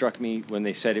 too, that struck me when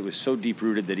they said it was so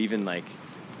deep-rooted that even, like,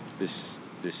 this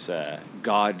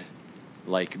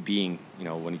god-like being,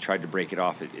 when he tried to break it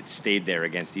off, it stayed there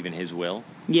against even his will.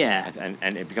 Yeah.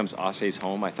 And it becomes Ossé's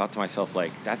home. I thought to myself,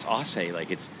 like, that's Ossé. Like,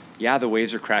 the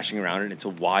waves are crashing around it, and it's a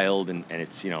wild, and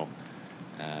it's,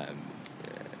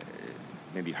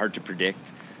 maybe hard to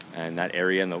predict, and that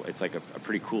area, and it's like a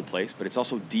pretty cool place, but it's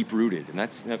also deep-rooted. And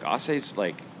that's, Ossé's,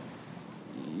 like,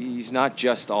 he's not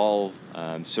just all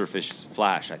surface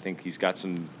flash. I think he's got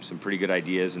some pretty good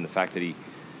ideas, and the fact that he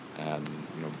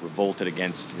revolted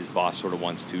against his boss sort of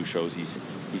once too shows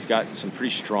he's got some pretty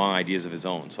strong ideas of his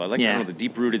own. So I like the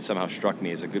deep-rooted somehow struck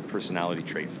me as a good personality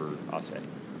trait for Ossé.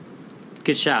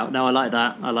 Good shout. No, I like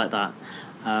that.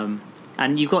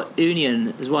 And you've got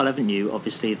Union as well, haven't you?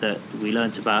 Obviously, that we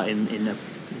learnt about in a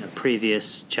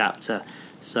previous chapter.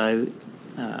 So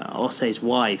Ossé's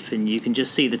wife, and you can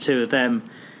just see the two of them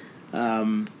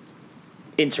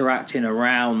interacting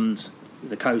around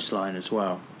the coastline as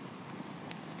well.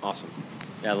 Awesome.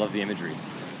 Yeah, I love the imagery.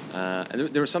 And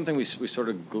there was something we sort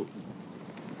of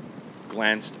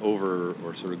glanced over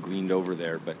or sort of gleaned over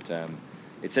there, but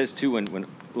it says too when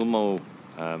Ulmo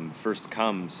first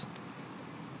comes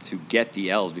to get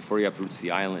the elves before he uproots the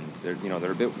island, they're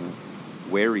a bit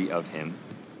wary of him.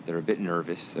 They're a bit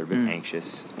nervous. They're a bit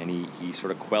anxious, and he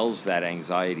sort of quells that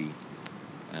anxiety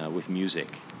with music.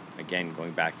 Again,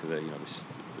 going back to the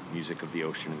music of the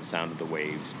ocean and the sound of the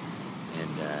waves. And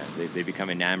they become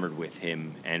enamored with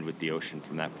him and with the ocean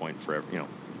from that point forever,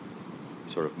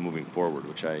 sort of moving forward,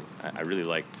 which I really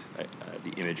liked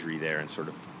the imagery there, and sort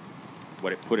of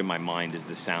what it put in my mind is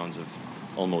the sounds of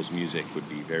Ulmo's music would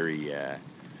be very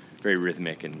very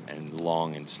rhythmic and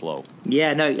long and slow.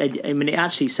 Yeah, no, I mean, it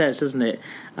actually says, doesn't it,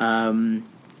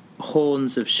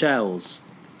 horns of shells.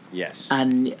 Yes.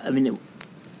 And, I mean,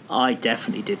 I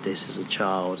definitely did this as a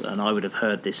child, and I would have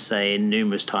heard this saying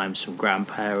numerous times from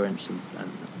grandparents and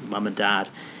mum and dad.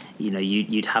 You know,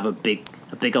 you'd have a big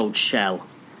old shell,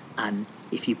 and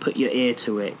if you put your ear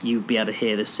to it, you'd be able to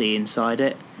hear the sea inside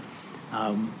it.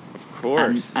 Of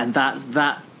course. And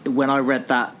that when I read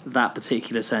that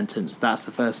particular sentence, that's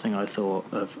the first thing I thought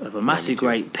of a massive,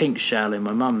 great pink shell in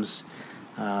my mum's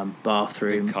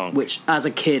bathroom, which as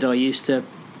a kid I used to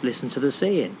listen to the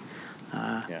sea in.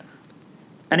 Yeah.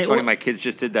 And it's funny, my kids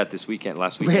just did that last weekend.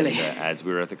 Really? As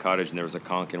we were at the cottage, and there was a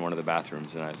conch in one of the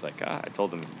bathrooms, and I was like, I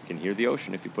told them, you can hear the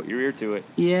ocean if you put your ear to it.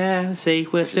 Yeah, see,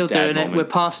 we're still doing it. We're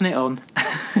passing it on.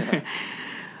 Yeah.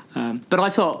 But I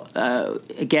thought,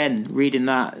 again, reading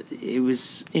that, it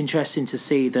was interesting to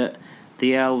see that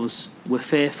the elves were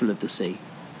fearful of the sea,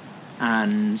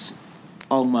 and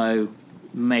Olmo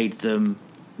made them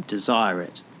desire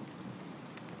it.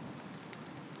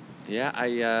 Yeah,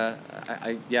 I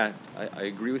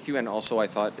agree with you, and also I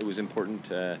thought it was important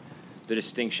the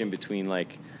distinction between not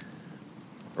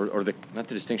the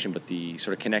distinction, but the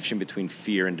sort of connection between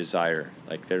fear and desire.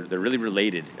 Like they're really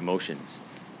related emotions,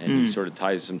 and he sort of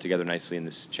ties them together nicely in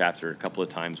this chapter a couple of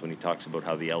times when he talks about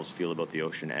how the elves feel about the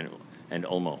ocean and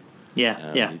Olmo.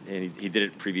 Yeah. And he did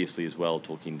it previously as well.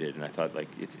 Tolkien did, and I thought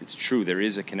it's true. There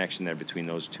is a connection there between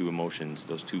those two emotions,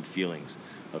 those two feelings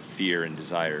of fear and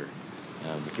desire.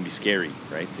 It can be scary,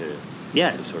 right? To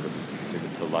sort of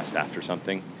to lust after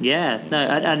something. Yeah, no,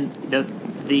 and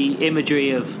the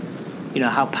imagery of,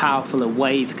 how powerful a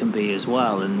wave can be as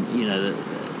well, and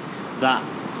that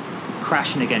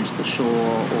crashing against the shore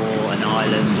or an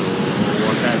island or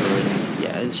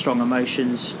whatever, and strong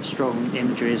emotions, strong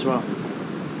imagery as well.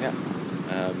 Yeah,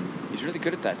 he's really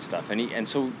good at that stuff, and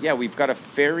so we've got a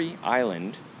fairy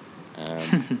island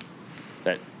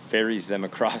that ferries them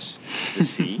across the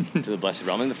sea to the Blessed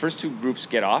Realm, and the first two groups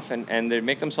get off and they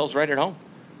make themselves right at home.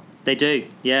 They do,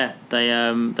 yeah. They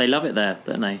love it there,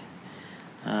 don't they?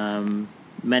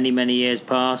 Many years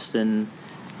passed, and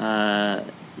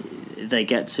they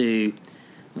get to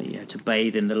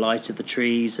bathe in the light of the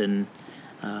trees, and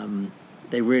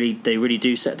they really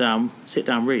do sit down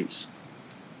roots.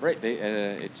 Right.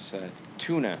 It's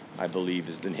Tuna, I believe,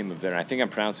 is the name of their. I think I'm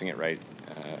pronouncing it right.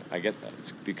 I get that.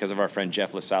 It's because of our friend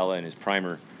Jeff LaSala in his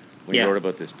primer. When he wrote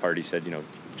about this part, he said,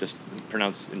 just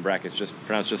pronounce in brackets, just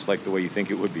pronounce just like the way you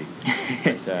think it would be.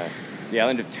 But, the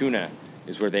island of Tuna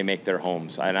is where they make their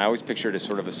homes, and I always picture it as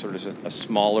sort of a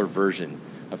smaller version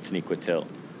of Taniquetil.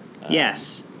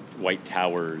 Yes. White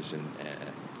towers and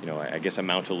I guess a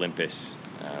Mount Olympus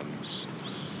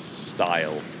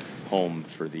style home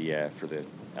for the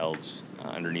elves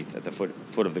underneath at the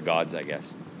foot of the gods, I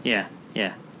guess. Yeah.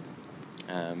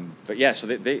 But so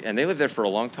they live there for a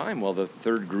long time. Well, the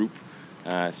third group,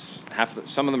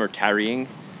 some of them are tarrying,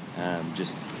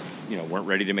 just weren't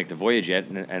ready to make the voyage yet,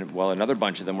 and while another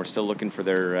bunch of them were still looking for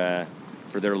their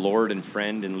lord and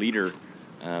friend and leader,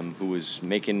 who was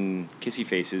making kissy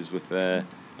faces with a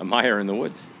Maiar in the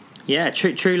woods. Yeah,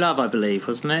 true love, I believe,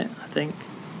 wasn't it? I think.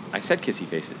 I said kissy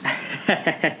faces.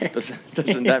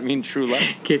 Doesn't that mean true love?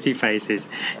 Kissy faces.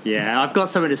 Yeah, I've got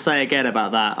something to say again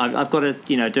about that. I've got to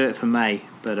do it for May,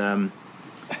 but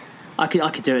I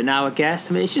could do it now, I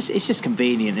guess. I mean, it's just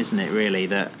convenient, isn't it? Really,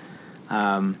 that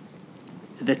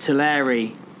the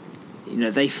Teleri,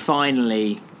 they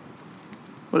finally.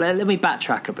 Well, let me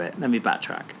backtrack a bit.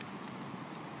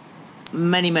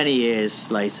 Many years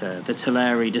later, the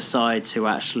Teleri decide to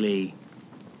actually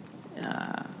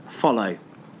follow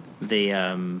the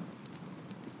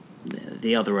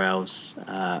other elves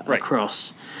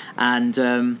across, and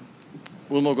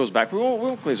Ulmo goes back. We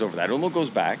won't glaze over that. Ulmo goes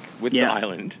back with the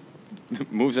island,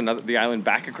 moves the island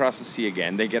back across the sea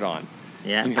again. They get on,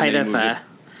 and pay their fare.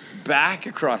 Back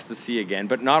across the sea again,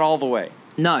 but not all the way.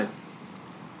 No,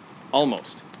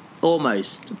 almost,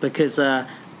 because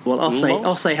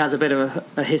Ossé has a bit of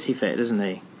a hissy fit, doesn't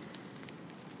he?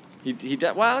 He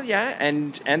does, well, yeah,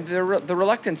 and the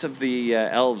reluctance of the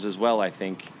elves as well, I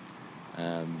think,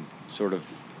 sort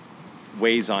of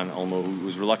weighs on Olmo, who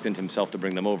was reluctant himself to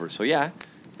bring them over. So yeah,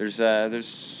 there's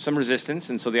some resistance,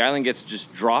 and so the island gets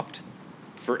just dropped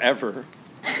forever,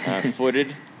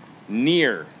 footed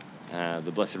near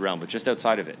the Blessed Realm, but just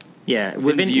outside of it. Yeah,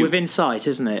 within sight,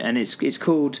 isn't it? And it's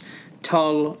called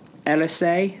Tol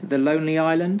Elisay, the Lonely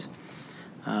Island.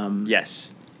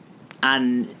 Yes,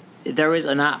 and there is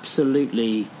an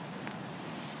absolutely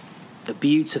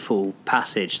beautiful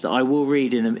passage that I will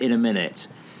read in a minute.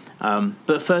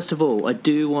 But first of all, I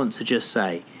do want to just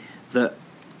say that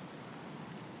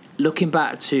looking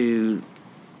back to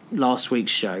last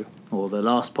week's show, or the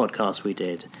last podcast we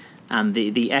did, and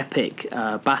the epic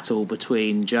battle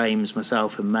between James,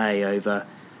 myself, and May over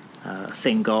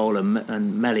Thingol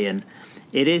and Melian,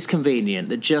 it is convenient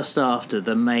that just after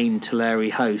the main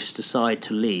Teleri hosts decide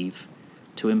to leave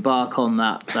to embark on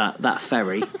that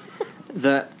ferry,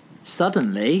 that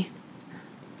suddenly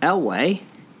Elwë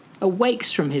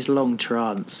awakes from his long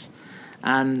trance,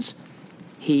 and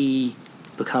he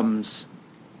becomes,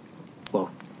 well,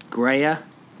 greyer,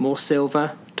 more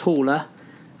silver, taller,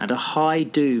 and a high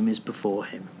doom is before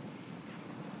him.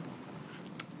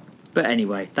 But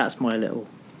anyway, that's my little...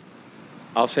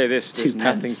 I'll say this, there's 2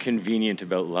 nothing pence. Convenient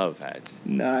about love, Ads.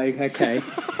 No, okay.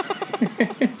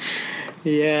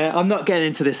 Yeah, I'm not getting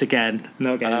into this again.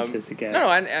 No,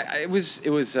 and it was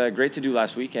great to do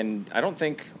last week, and I don't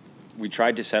think we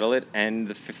tried to settle it, and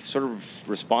the sort of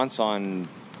response on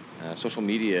social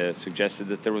media suggested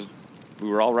that we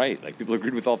were all right. Like, people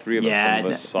agreed with all three of us. Some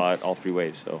of us saw it all three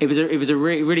ways. So it was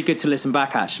really good to listen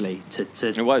back, actually,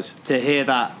 to hear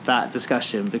that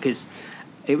discussion, because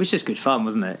it was just good fun,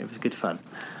 wasn't it? It was good fun.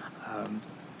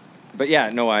 But yeah,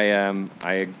 no,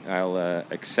 I'll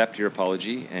accept your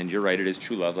apology, and you're right. It is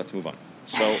true love. Let's move on.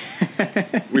 So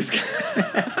we've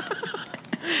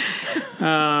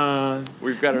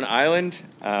got an island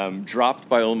dropped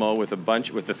by Ulmo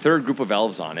with the third group of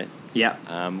elves on it.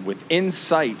 Yeah. Within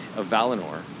sight of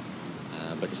Valinor,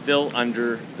 but still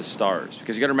under the stars,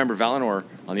 because you got to remember Valinor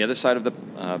on the other side of the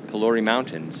Pelori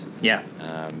Mountains. Yeah.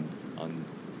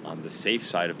 On the safe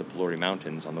side of the Pelori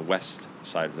Mountains, on the west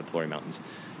side of the Pelori Mountains,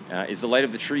 is the light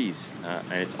of the trees,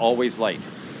 and it's always light.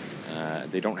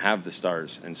 They don't have the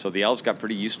stars, and so the elves got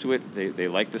pretty used to it. They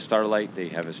like the starlight. They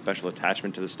have a special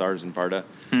attachment to the stars in Varda.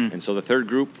 And so the third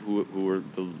group, who were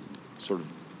the sort of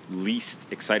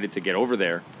least excited to get over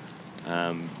there,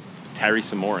 tarry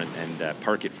some more and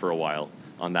park it for a while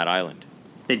on that island.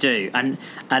 They do, and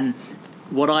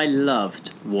what I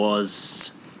loved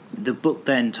was the book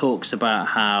then talks about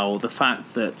how the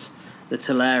fact that the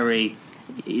Teleri,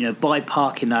 by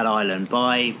parking that island,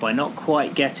 by not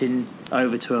quite getting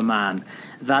over to a man,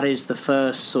 that is the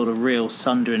first sort of real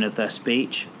sundering of their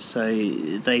speech. So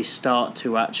they start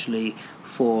to actually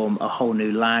form a whole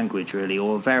new language, really,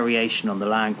 or a variation on the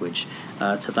language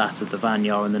to that of the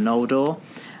Vanyar and the Noldor.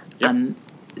 Yep. And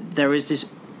there is this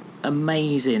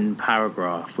amazing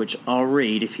paragraph, which I'll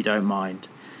read if you don't mind.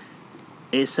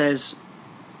 It says...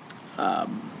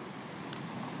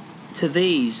 to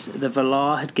these, the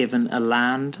Valar had given a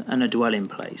land and a dwelling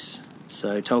place.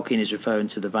 So Tolkien is referring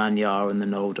to the Vanyar and the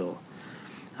Noldor.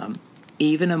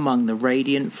 Even among the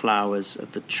radiant flowers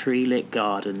of the tree-lit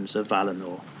gardens of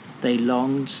Valinor, they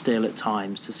longed still at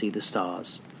times to see the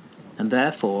stars. And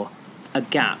therefore, a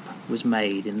gap was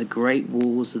made in the great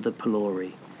walls of the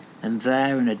Pelori, and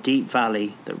there in a deep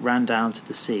valley that ran down to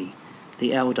the sea,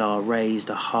 the Eldar raised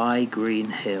a high green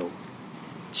hill.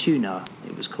 Tuna,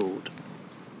 it was called.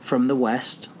 From the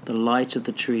west, the light of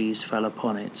the trees fell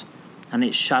upon it, and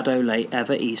its shadow lay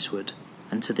ever eastward,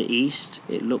 and to the east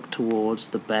it looked towards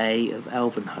the bay of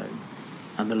Elvenhome,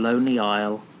 and the lonely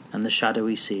isle, and the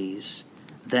shadowy seas.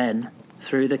 Then,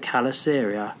 through the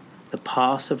Calaseria, the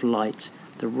pass of light,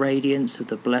 the radiance of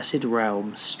the blessed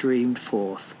realm streamed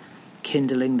forth,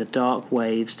 kindling the dark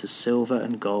waves to silver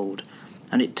and gold,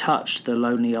 and it touched the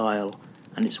lonely isle,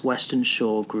 and its western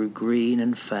shore grew green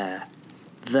and fair.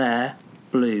 There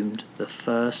bloomed the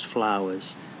first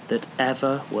flowers that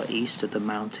ever were east of the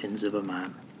mountains of a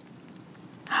man.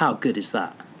 How good is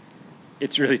that?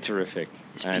 It's really terrific.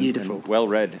 It's beautiful. And well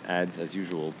read, Ads, as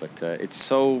usual, but it's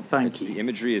so... Thank you. The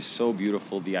imagery is so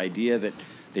beautiful. The idea that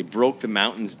they broke the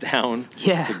mountains down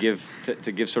to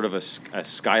give sort of a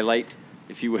skylight,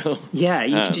 if you will. Yeah,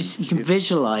 you can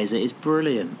visualize it. It's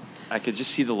brilliant. I could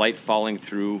just see the light falling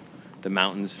through the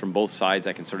mountains from both sides.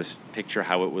 I can sort of picture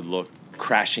how it would look,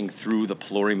 crashing through the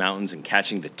Pelori Mountains and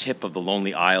catching the tip of the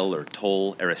Lonely Isle, or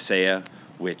Tol Eressëa,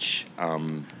 which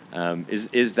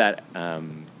is that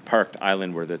parked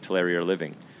island where the Teleri are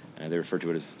living. They refer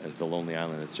to it as the Lonely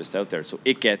Island that's just out there. So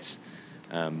it gets,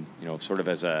 sort of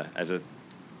as a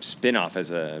spin-off,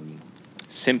 as a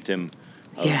symptom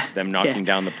of them knocking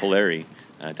down the Polari.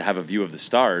 To have a view of the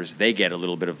stars, they get a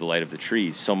little bit of the light of the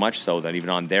trees, so much so that even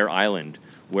on their island,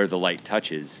 where the light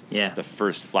touches, the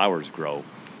first flowers grow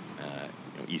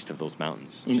east of those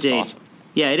mountains. Indeed. Awesome.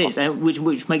 Yeah, it is, and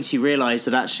which makes you realise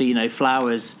that actually,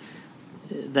 flowers,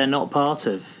 they're not part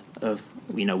of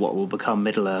what will become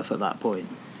Middle-earth at that point.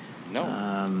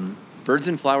 No. Birds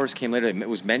and flowers came later. It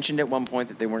was mentioned at one point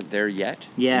that they weren't there yet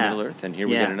in Middle-earth, and here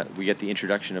we get the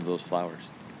introduction of those flowers.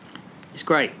 It's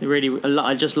great. Really,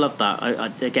 I just love that.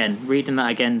 I again, reading that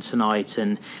again tonight,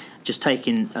 and just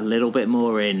taking a little bit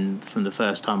more in from the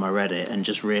first time I read it and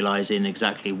just realising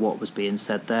exactly what was being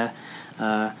said there.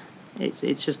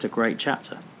 It's just a great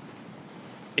chapter.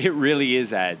 It really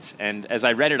is, Ads. And as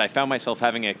I read it, I found myself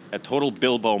having a total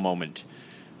Bilbo moment.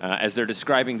 As they're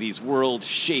describing these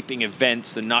world-shaping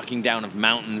events, the knocking down of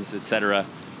mountains, etc.,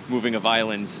 moving of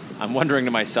islands, I'm wondering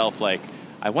to myself, like,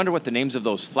 I wonder what the names of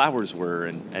those flowers were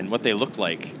and what they looked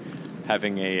like,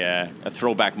 having a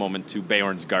throwback moment to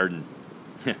Beorn's garden.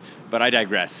 But I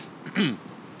digress.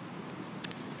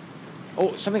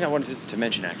 Oh, something I wanted to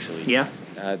mention, actually. Yeah?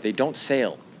 They don't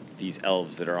sail, these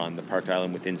elves that are on the parked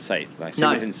island within sight. When I say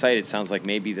No. within sight, it sounds like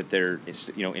maybe that they're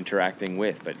interacting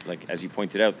with, but like as you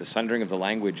pointed out, the sundering of the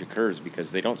language occurs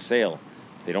because they don't sail,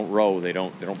 they don't row, they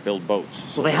don't build boats.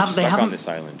 So Well, they haven't on this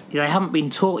island. They haven't been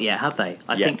taught yet, have they?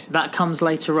 I think that comes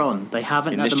later on. They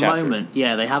haven't In at this the chapter. moment.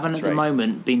 Yeah, they haven't That's at the right.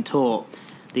 moment been taught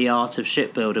the art of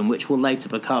shipbuilding, which will later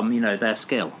become, their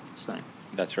skill. So.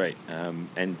 That's right.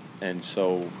 And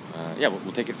so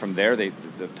we'll take it from there. The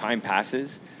time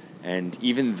passes, and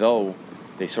even though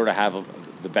they sort of have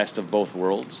the best of both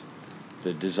worlds,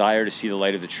 the desire to see the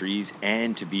light of the trees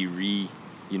and to be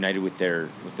reunited with their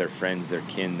friends, their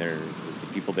kin, the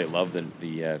people they love, the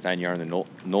Vanyar and the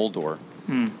Noldor,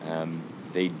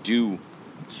 they do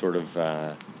sort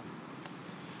of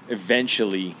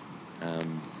eventually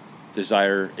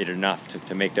desire it enough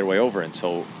to make their way over. And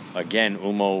so, again,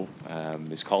 Ulmo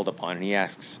is called upon, and he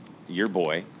asks your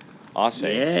boy, Ase,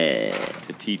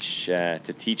 to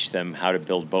teach them how to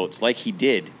build boats, like he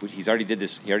did. He already did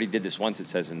this once, it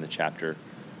says in the chapter,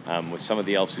 with some of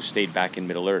the elves who stayed back in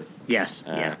Middle-earth. Yes,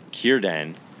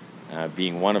 Círdan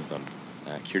being one of them.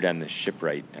 Círdan the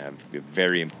shipwright, a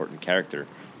very important character.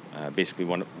 Basically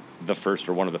one of the first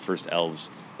elves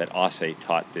that Ase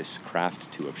taught this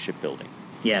craft to of shipbuilding.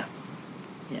 Yeah.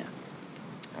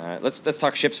 Let's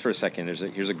talk ships for a second.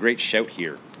 Here's a great shout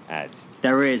here, Ads.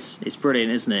 There is. It's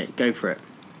brilliant, isn't it? Go for it.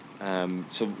 Then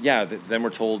we're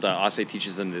told Ase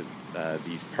teaches them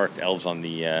these parked elves on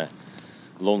the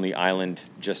lonely island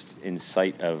just in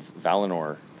sight of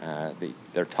Valinor.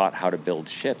 They're taught how to build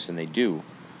ships, and they do,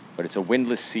 but it's a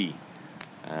windless sea.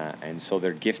 And so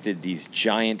they're gifted these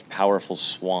giant, powerful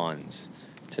swans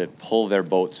to pull their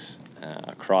boats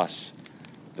across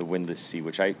the windless sea,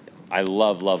 which I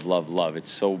love, love, love, love. It's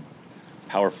so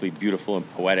powerfully beautiful and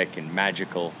poetic and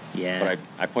magical. Yeah. But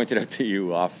I pointed out to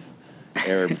you off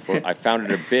air before, I found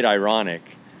it a bit ironic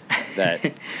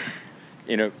that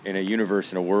in a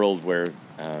universe, in a world where,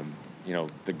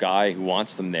 the guy who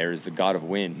wants them there is the god of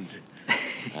wind.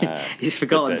 He's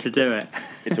forgotten to do it.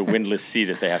 It's a windless sea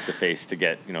that they have to face to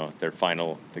get,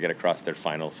 to get across their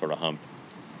final sort of hump.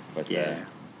 But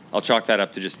I'll chalk that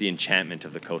up to just the enchantment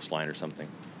of the coastline or something.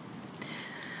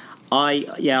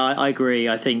 I agree.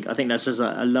 I think that's just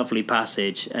a lovely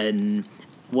passage. And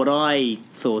what I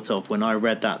thought of when I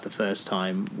read that the first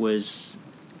time was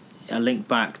a link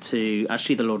back to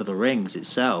actually the Lord of the Rings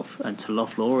itself and to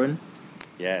Lothlórien.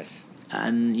 Yes.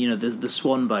 And the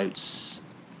swan boats.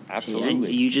 Absolutely.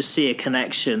 And you just see a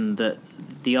connection, that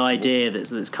the idea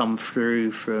that's come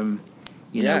through from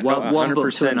one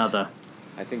book to another.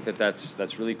 I think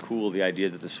that's really cool. The idea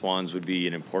that the swans would be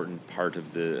an important part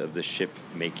of the ship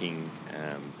making,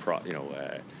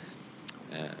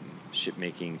 ship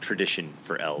making tradition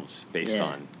for elves, based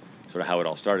on sort of how it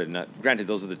all started. Now, granted,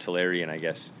 those are the Telerian, I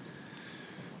guess.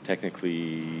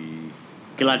 Technically,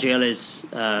 Galadriel is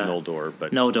Noldor,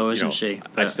 but Noldor, isn't she?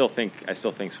 But I still think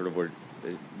sort of we're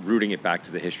rooting it back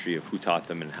to the history of who taught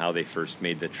them and how they first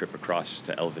made the trip across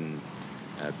to Elven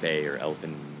Bay, or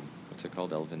Elven. What's it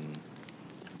called? Elvenhome?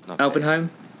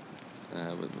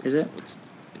 Is it?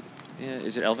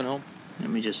 Is it Elvenhome? Let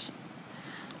me just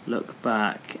look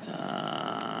back.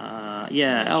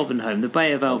 Elvenhome, the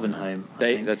Bay of Elvenhome.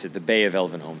 That's it, the Bay of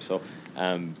Elvenhome. So,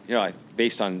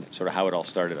 based on sort of how it all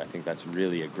started, I think that's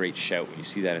really a great shout when you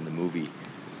see that in the movie.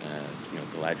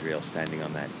 Galadriel standing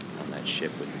on that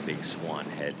ship with the big swan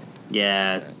head.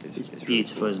 Yeah, it's beautiful, really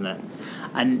cool. Isn't it?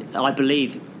 And I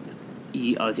believe,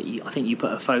 I think you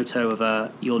put a photo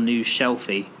of your new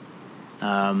shelfie.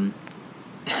 I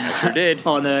sure did.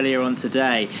 On earlier on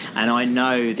today, and I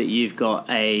know that you've got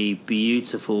a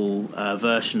beautiful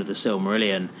version of the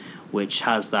Silmarillion, which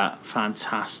has that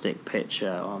fantastic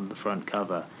picture on the front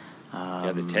cover.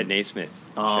 The Ted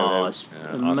Naismith. It's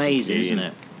amazing, isn't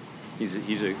it?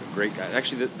 He's a great guy.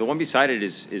 Actually, the one beside it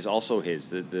is also his.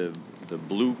 The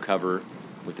blue cover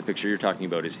with the picture you're talking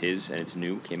about is his, and it's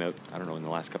new. Came out, I don't know, in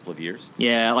the last couple of years.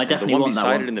 Yeah, I definitely want that one. The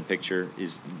one beside it in the picture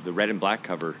is the red and black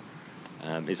cover.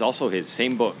 Is also his.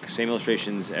 Same book, same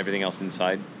illustrations, everything else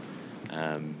inside.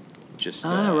 just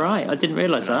right. I didn't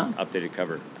realise that. Updated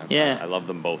cover. Yeah. I love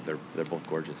them both. They're both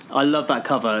gorgeous. I love that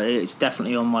cover. It's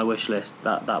definitely on my wish list.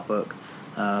 That book.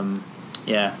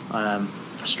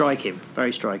 Striking.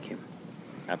 Very striking.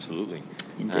 Absolutely.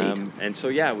 Indeed. And so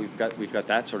we've got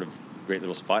that sort of great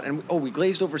little spot. And we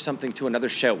glazed over something too. Another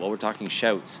shout. While we're talking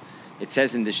shouts, it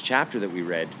says in this chapter that we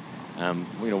read,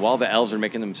 while the elves are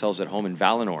making themselves at home in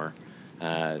Valinor,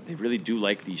 they really do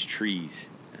like these trees.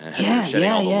 They're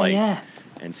shedding all the light. Yeah.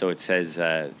 And so it says,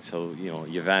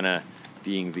 Yavanna,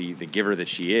 being the giver that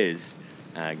she is,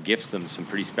 gifts them some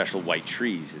pretty special white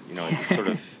trees.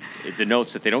 It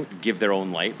denotes that they don't give their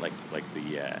own light like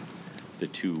the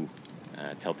two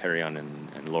Telperion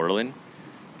and Lorelin,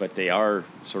 but they are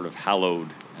sort of hallowed,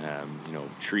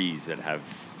 trees that have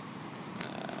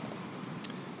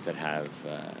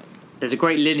There's a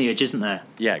great lineage, isn't there?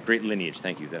 Yeah, great lineage.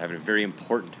 Thank you. That have a very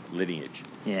important lineage.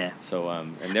 Yeah. So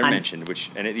and they're mentioned,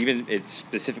 it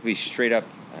specifically straight up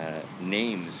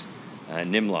names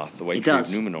Nimloth, the White Tree of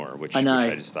Numenor, which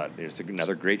I just thought is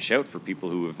another great shout for people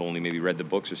who have only maybe read the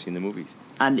books or seen the movies.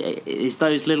 And it's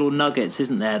those little nuggets,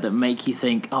 isn't there, that make you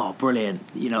think, oh, brilliant,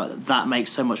 that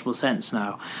makes so much more sense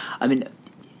now. I mean,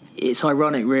 it's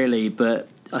ironic, really, but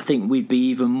I think we'd be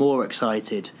even more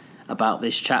excited about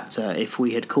this chapter if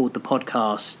we had called the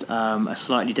podcast a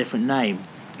slightly different name.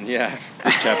 Yeah,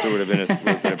 this chapter would have been a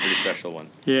pretty special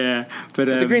one. Yeah, but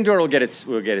the Green Door will get its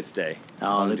day.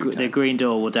 Oh, the Green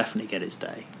Door will definitely get its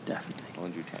day. Definitely. All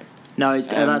in due time. No,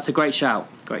 that's a great shout.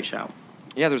 Great shout.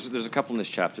 Yeah, there's a couple in this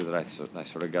chapter that I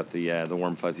sort of got the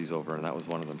warm fuzzies over, and that was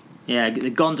one of them. Yeah,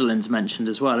 the Gondolin's mentioned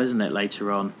as well, isn't it?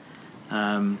 Later on,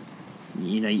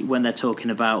 when they're talking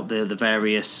about the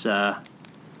various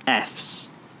Fs.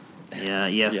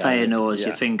 Yeah, Feanors,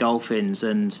 your Fingolfins,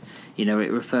 and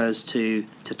it refers to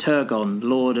Turgon,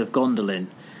 Lord of Gondolin,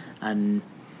 and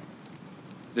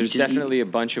there's definitely a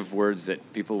bunch of words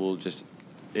that people will just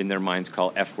in their minds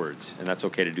call F words, and that's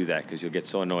okay to do that because you'll get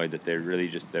so annoyed that they're really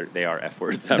just they are F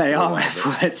words. They are F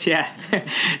words, yeah.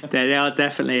 They are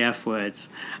definitely F words.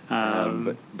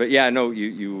 But yeah, no,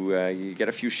 you get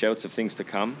a few shouts of things to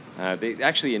come. They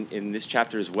actually in this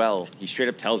chapter as well, he straight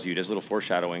up tells you, there's a little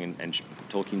foreshadowing, and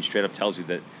Tolkien straight up tells you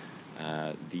that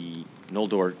the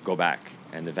Noldor go back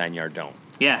and the Vanyar don't.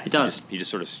 Yeah, it does. He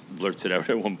just sort of blurts it out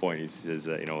at one point. He says,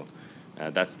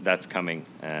 that's coming.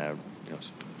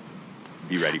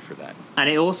 Be ready for that. And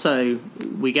it also,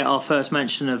 we get our first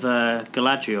mention of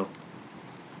Galadriel.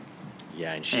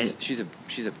 Yeah, and she's a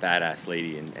badass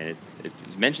lady, and it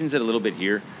mentions it a little bit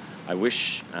here. I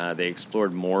wish they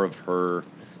explored more of her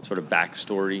sort of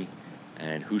backstory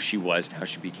and who she was and how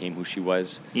she became who she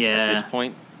was at this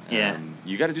point.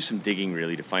 You got to do some digging,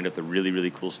 really, to find out the really,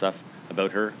 really cool stuff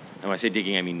about her. And when I say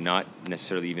digging, I mean not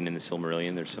necessarily even in the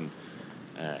Silmarillion. There's some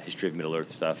history of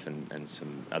Middle-earth stuff and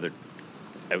some other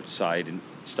outside and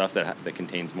stuff that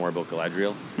contains more about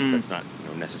Galadriel. That's not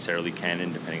necessarily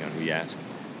canon, depending on who you ask.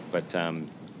 But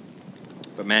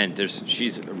man,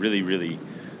 she's really, really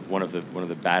one of the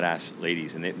badass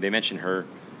ladies, and they mention her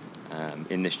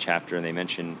in this chapter, and they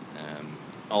mention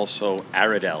also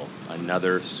Aradel,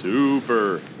 another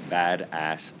super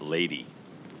badass lady.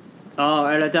 Oh,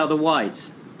 Aradel the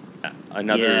White.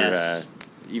 Another, yes.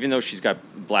 Even though she's got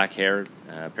black hair,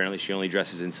 apparently she only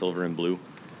dresses in silver and blue.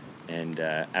 And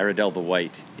Aradel the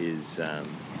White is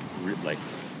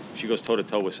she goes toe to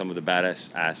toe with some of the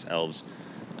badass ass elves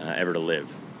ever to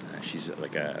live. She's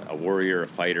like a warrior, a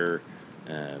fighter.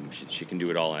 She can do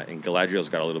it all, and Galadriel's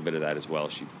got a little bit of that as well.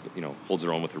 She holds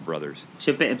her own with her brothers.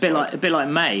 She's a bit like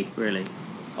May, really.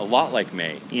 A lot like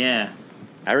May. Yeah.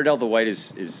 Aradel the White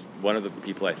is one of the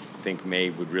people I think May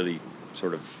would really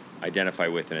sort of identify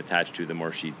with and attach to the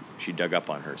more she dug up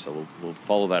on her. So we'll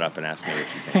follow that up and ask her what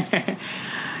she thinks.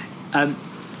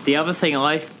 The other thing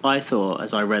I thought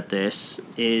as I read this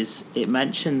is it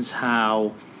mentions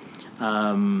how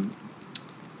Manwë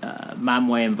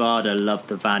and Varda loved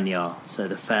the Vanyar, so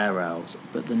the Fair Elves,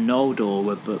 but the Noldor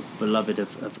were beloved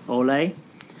of Ole.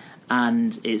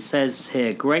 And it says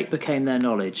here, great became their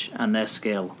knowledge and their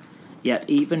skill, yet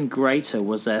even greater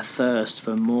was their thirst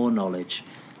for more knowledge.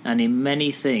 And in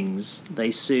many things, they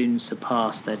soon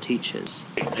surpassed their teachers.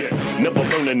 Never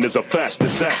learning is a fast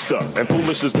disaster, and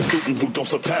foolish is the student who don't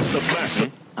surpass the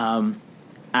master.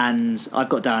 And I've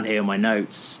got down here in my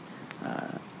notes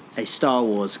a Star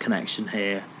Wars connection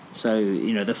here. So,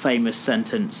 the famous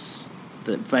sentence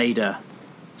that Vader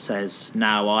says,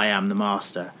 "Now I am the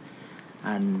master."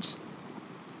 And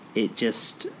it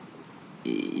just,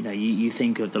 you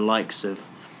think of the likes of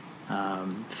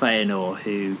Feanor,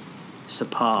 who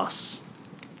surpass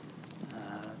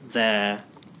their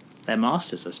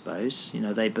masters, I suppose.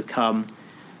 They become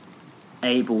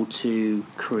able to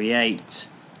create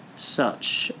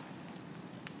such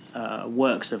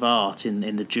works of art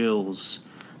in the jewels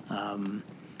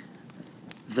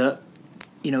that,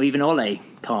 even Ole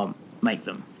can't make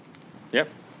them. Yep,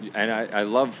 and I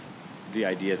love the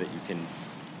idea that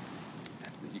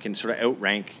you can sort of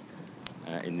outrank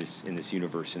in this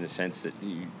universe, in the sense that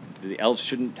the elves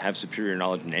shouldn't have superior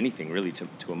knowledge in anything really to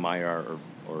a Maiar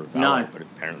or Valar, but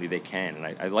apparently they can, and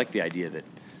I like the idea that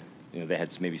they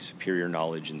had maybe superior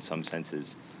knowledge in some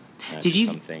senses to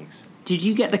some things. Did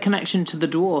you get the connection to the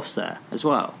dwarfs there as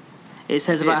well? It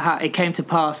says about how it came to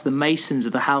pass the masons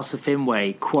of the House of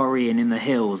Finwë quarrying in the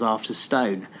hills after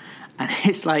stone. And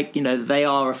it's like, they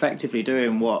are effectively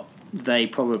doing what they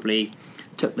probably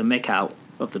took the mick out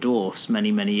of the dwarfs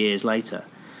many, many years later.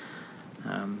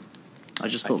 I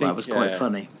just thought that was quite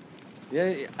funny.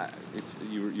 Yeah, it's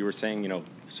you were saying,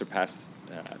 surpassed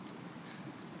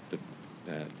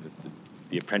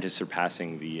the apprentice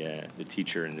surpassing the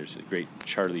teacher, and there's a great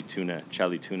Charlie Tuna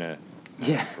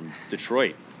from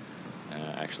Detroit.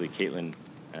 Actually, Caitlin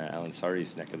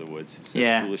Alansari's neck of the woods.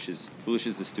 Says, foolish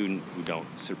is the student who don't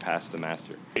surpass the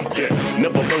master. Yeah,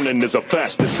 never learning is a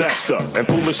fast disaster, and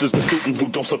foolish is the student who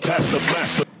don't surpass the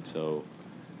master. So,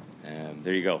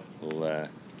 there you go.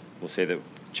 We'll say that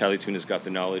Charlie Tuna's got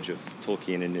the knowledge of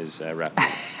Tolkien in his rap.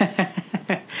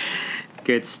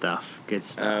 Good stuff.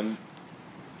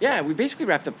 Yeah, we basically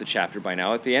wrapped up the chapter by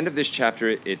now. At the end of this chapter,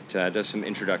 it does some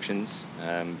introductions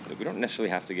that we don't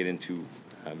necessarily have to get into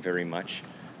very much.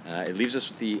 It leaves us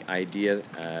with the idea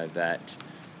that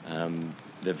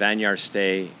the Vanyar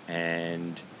stay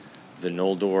and the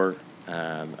Noldor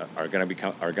are going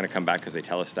to come back because they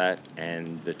tell us that,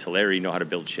 and the Teleri know how to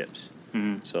build ships.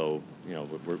 Mm-hmm. So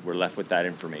we're left with that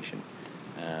information,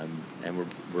 and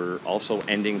we're also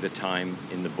ending the time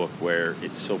in the book where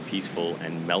it's so peaceful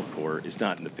and Melkor is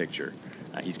not in the picture.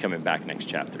 He's coming back next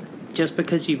chapter. Just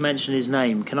because you've mentioned his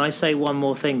name, can I say one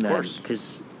more thing there? Of course.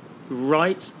 Because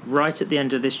right at the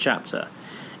end of this chapter,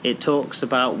 it talks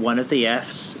about one of the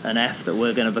Fs, an F that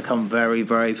we're going to become very,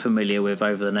 very familiar with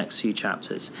over the next few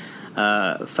chapters,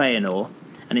 Feanor.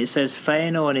 And it says,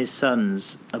 Feanor and his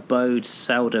sons abode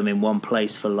seldom in one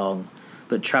place for long,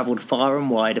 but travelled far and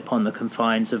wide upon the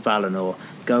confines of Valinor,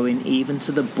 going even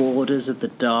to the borders of the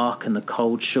dark and the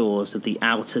cold shores of the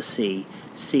outer sea,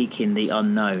 seeking the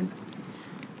unknown.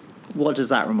 What does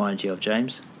that remind you of,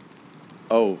 James?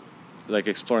 Oh, like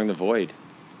exploring the void.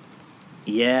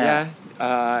 Yeah.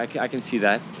 I can see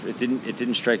that. It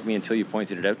didn't strike me until you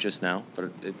pointed it out just now.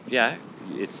 But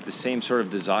it's the same sort of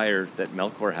desire that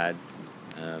Melkor had.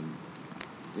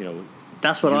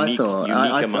 That's what I thought.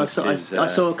 I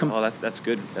saw. That's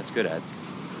good. That's good, Ads.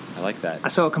 I like that. I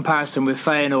saw a comparison with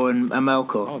Feanor and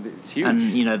Melkor. Oh, it's huge.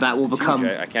 And that will become.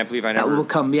 I can't believe I never. That will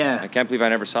become. Yeah. I can't believe I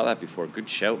never saw that before. Good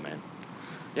shout, man.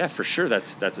 Yeah, for sure.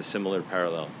 That's a similar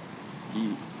parallel.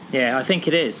 Yeah, I think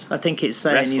it is. I think it's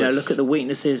saying, restless. Look at the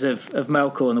weaknesses of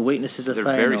Melkor and the weaknesses of Feanor.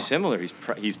 They're very similar.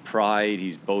 He's pride.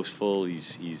 He's boastful.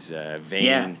 He's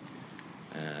vain.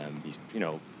 Yeah. He's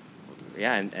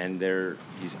and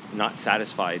he's not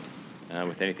satisfied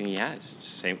with anything he has.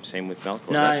 Same with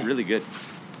Melkor. No. That's really good.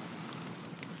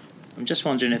 I'm just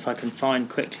wondering if I can find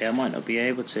quickly. I might not be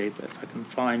able to, but if I can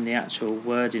find the actual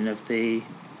wording of the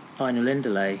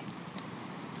Ainulindale.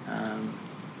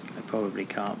 I probably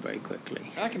can't very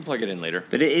quickly. I can plug it in later.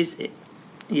 But it is,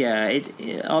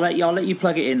 I'll let you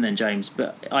plug it in then, James.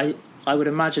 But I would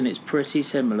imagine it's pretty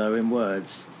similar in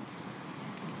words.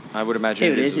 I would imagine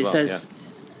Here it is. It says,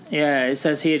 it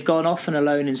says he had gone often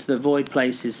alone into the void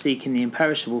places, seeking the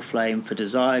imperishable flame. For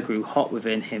desire grew hot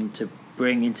within him to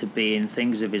bring into being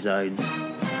things of his own.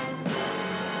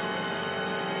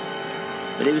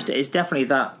 But it's definitely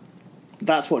that.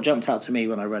 That's what jumped out to me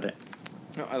when I read it.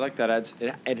 No, I like that, Ads.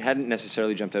 It hadn't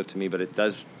necessarily jumped out to me, but it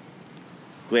does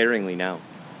glaringly now.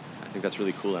 I think that's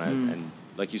really cool. And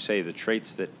like you say, the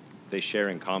traits that they share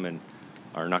in common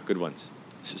are not good ones.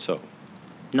 So.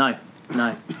 No.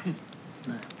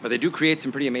 But they do create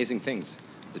some pretty amazing things,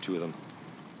 the two of them.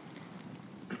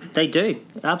 They do,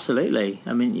 absolutely.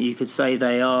 I mean, you could say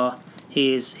they are.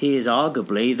 He is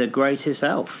arguably the greatest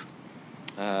elf.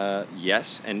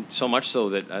 Yes, and so much so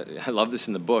that I love this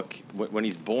in the book. When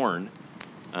he's born,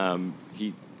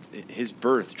 his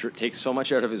birth takes so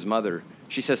much out of his mother.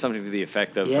 She says something to the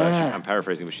effect of, I'm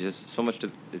paraphrasing, but she says so much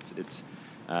to it's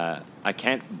I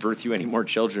can't birth you any more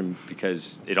children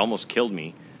because it almost killed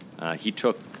me. He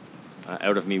took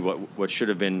out of me what should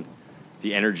have been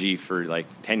the energy for like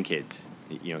 10 kids.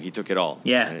 He took it all.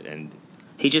 Yeah, and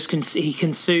he just he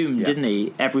consumed, didn't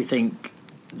he? Everything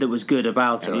that was good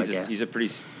about it. I guess he's a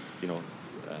pretty,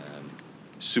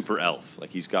 super elf. Like,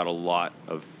 he's got a lot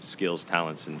of skills,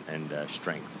 talents, and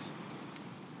strengths.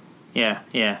 Yeah.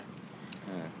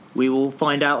 We will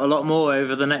find out a lot more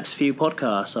over the next few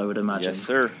podcasts, I would imagine. Yes,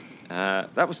 sir.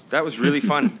 That was really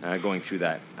fun going through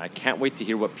that. I can't wait to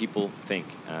hear what people think.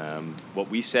 What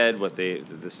we said, what the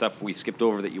stuff we skipped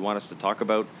over that you want us to talk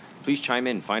about. Please chime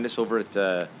in. Find us over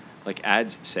at, like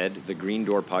Ads said, the Green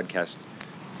Door Podcast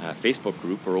Facebook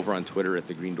group, or over on Twitter at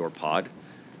the Green Door Pod.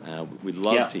 We'd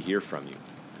love to hear from you.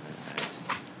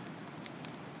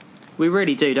 We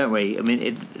really do, don't we? I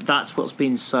mean, that's what's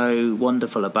been so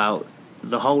wonderful about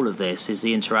the whole of this, is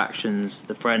the interactions,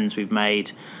 the friends we've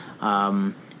made.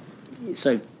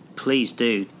 So please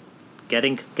do get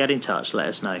in touch. Let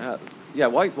us know.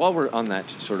 While we're on that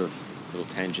sort of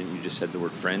little tangent, you just said the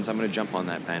word friends. I'm going to jump on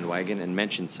that bandwagon and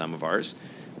mention some of ours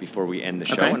before we end the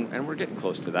show, and we're getting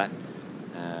close to that.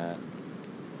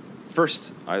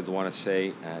 First, I want to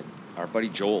say our buddy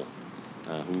Joel,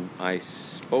 who I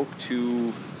spoke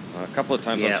to a couple of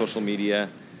times on social media.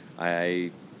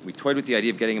 We toyed with the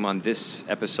idea of getting him on this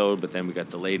episode, but then we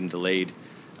got delayed.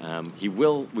 We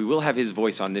will have his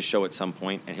voice on this show at some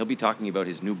point, and he'll be talking about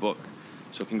his new book.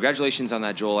 So congratulations on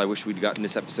that, Joel. I wish we'd gotten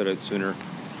this episode out sooner,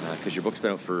 because your book's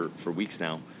been out for weeks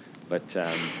now. But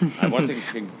I want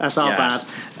to... That's our bad.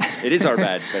 It is our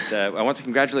bad, but I want to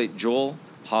congratulate Joel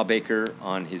Hawbaker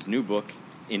on his new book,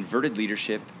 Inverted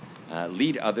Leadership,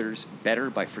 Lead Others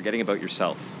Better by Forgetting About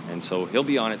Yourself. And so he'll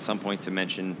be on at some point to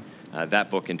mention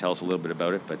that book and tell us a little bit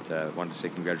about it, but I wanted to say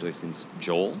congratulations,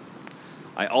 Joel.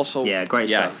 I also... Yeah, great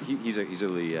stuff. He's a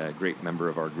really great member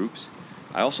of our groups.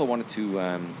 I also wanted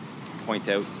to point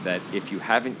out that if you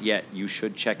haven't yet, you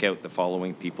should check out the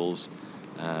following people's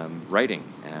writing.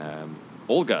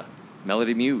 Olga,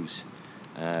 Melody Muse.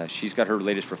 She's got her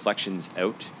latest reflections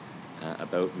out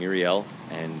about Muriel,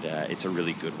 and it's a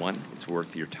really good one. It's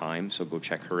worth your time, so go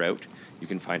check her out. You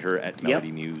can find her at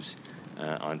Melody Muse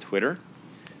on Twitter.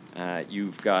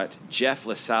 You've got Jeff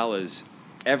LaSala's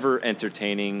ever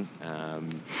entertaining,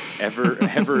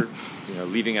 ever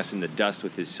leaving us in the dust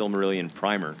with his Silmarillion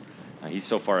primer. He's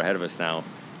so far ahead of us now,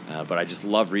 but I just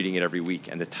love reading it every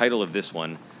week. And the title of this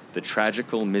one, The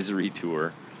Tragical Misery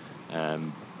Tour,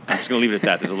 I'm just going to leave it at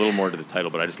that. There's a little more to the title,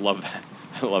 but I just love that.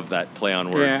 I love that play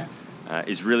on words.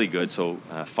 Is really good. So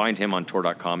find him on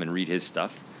Tor.com and read his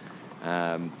stuff.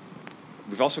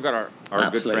 We've also got our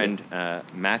good friend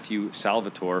Matthew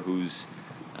Salvatore, who's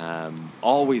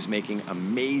always making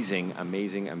amazing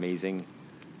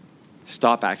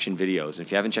stop-action videos. And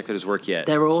if you haven't checked out his work yet,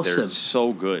 they're awesome. They're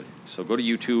so good. So go to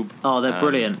YouTube. Oh, they're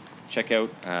brilliant. Check out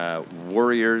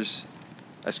World's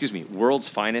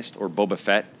Finest or Boba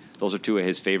Fett. Those are two of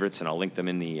his favorites, and I'll link them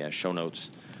in the show notes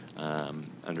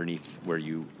underneath where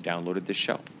you downloaded this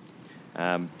show.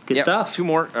 Good stuff. Two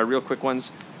more real quick ones.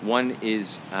 One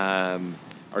is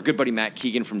our good buddy Matt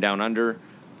Keegan from Down Under.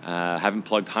 Haven't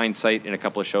plugged Hindsight in a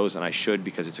couple of shows, and I should,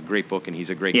 because it's a great book and he's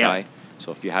a great guy.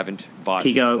 So if you haven't bought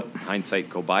Hindsight,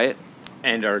 go buy it.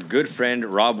 And our good friend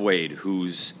Rob Wade,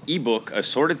 whose ebook,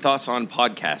 Assorted Thoughts on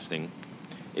Podcasting,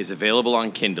 is available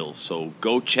on Kindle. So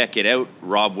go check it out.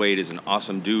 Rob Wade is an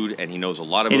awesome dude, and he knows a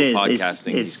lot about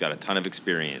podcasting. He's got a ton of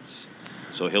experience.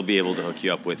 So he'll be able to hook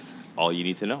you up with all you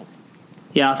need to know.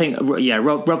 Yeah, I think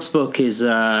Rob's book is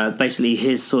basically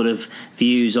his sort of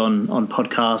views on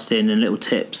podcasting and little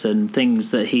tips and things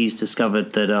that he's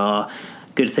discovered that are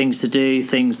good things to do,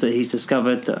 things that he's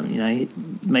discovered that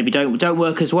maybe don't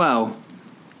work as well.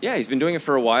 Yeah, he's been doing it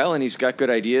for a while, and he's got good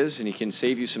ideas, and he can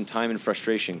save you some time and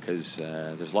frustration, because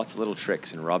there's lots of little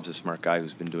tricks, and Rob's a smart guy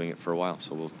who's been doing it for a while,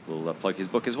 so we'll plug his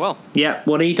book as well. Yeah,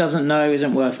 what he doesn't know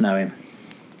isn't worth knowing.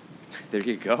 There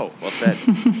you go. Well said.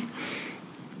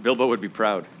 Bilbo would be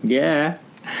proud. Yeah.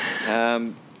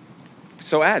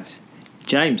 So, Ads.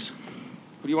 James.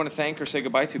 Who do you want to thank or say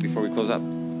goodbye to before we close up?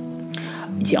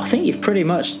 Yeah, I think you've pretty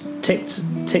much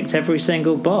ticked every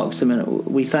single box. I mean,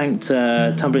 we thanked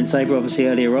Tumbling Saber obviously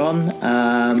earlier on. You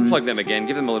can plug them again.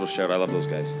 Give them a little shout. I love those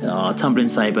guys. Tumbling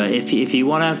Saber. If you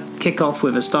want to kick off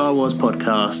with a Star Wars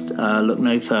podcast, look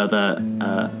no further.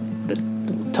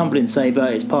 Tumbling Saber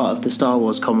is part of the Star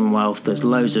Wars Commonwealth. There's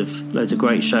loads of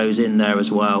great shows in there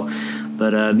as well.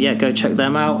 But go check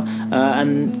them out.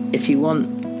 And if you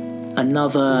want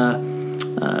another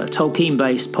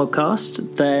Tolkien-based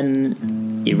podcast,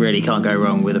 then you really can't go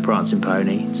wrong with a Prancing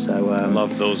Pony. So I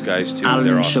love those guys too. Alan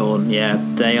They're and awesome.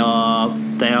 Sean, they are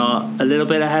a little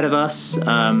bit ahead of us.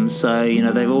 So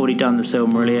they've already done the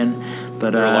Silmarillion,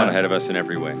 but they're a lot ahead of us in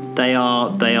every way. They are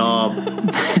they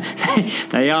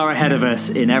are ahead of us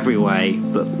in every way,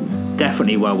 but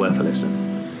definitely well worth a listen.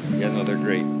 Yeah, no, they're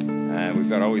great. We've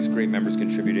got always great members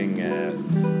contributing.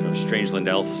 Strangeland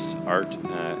Elf's art,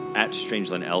 at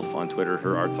Strangeland Elf on Twitter.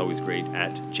 Her art's always great.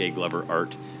 At Jay Glover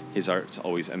Art. His art's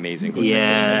always amazing. Go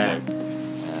check those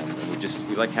out.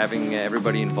 We like having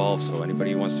everybody involved, so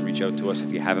anybody who wants to reach out to us,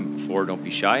 if you haven't before, don't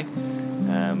be shy.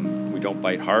 We don't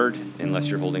bite hard unless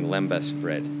you're holding lembas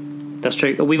bread. That's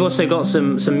true. We've also got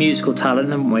some musical talent,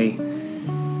 haven't we?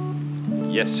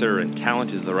 Yes, sir, and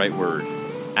talent is the right word.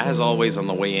 As always, on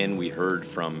the way in, we heard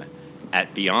from,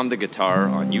 at Beyond the Guitar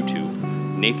on YouTube,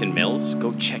 Nathan Mills.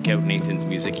 Go check out Nathan's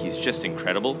music. He's just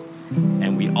incredible.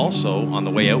 And we also, on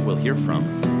the way out, will hear from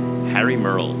Harry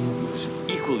Merle, who's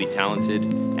equally talented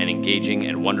and engaging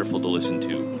and wonderful to listen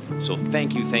to. So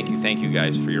thank you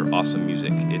guys for your awesome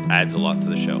music. It adds a lot to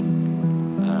the show.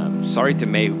 Sorry to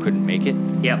May who couldn't make it.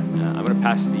 Yep. I'm going to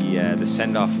pass the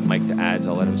send-off mic to Ads.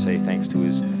 I'll let him say thanks to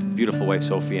his beautiful wife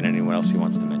Sophie and anyone else he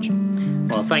wants to mention.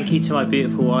 Well, thank you to my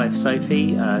beautiful wife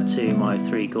Sophie, to my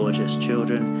 3 gorgeous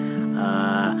children,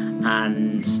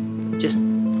 and just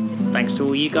thanks to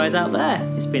all you guys out there.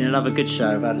 It's been another good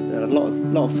show. I've had a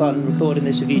lot of fun recording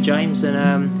this with you, James,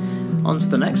 and on to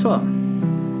the next one.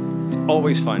 It's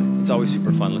always fun. It's always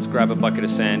super fun. Let's grab a bucket of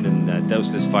sand and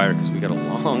douse this fire because we got a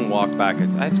long walk back.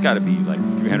 It's got to be like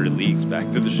 300 leagues back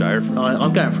to the Shire.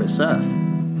 I'm going for a surf.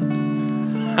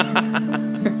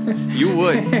 You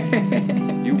would.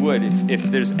 You would. If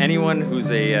there's anyone who's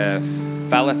a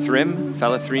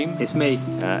Falathreme. It's me.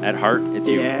 At heart, it's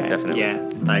you, definitely. Yeah,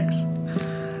 thanks.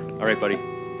 All right, buddy.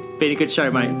 Been a good show,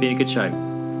 mate. Been a good show.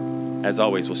 As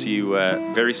always, we'll see you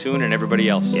very soon and everybody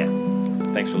else. Yeah.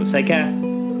 Thanks for listening. Take care.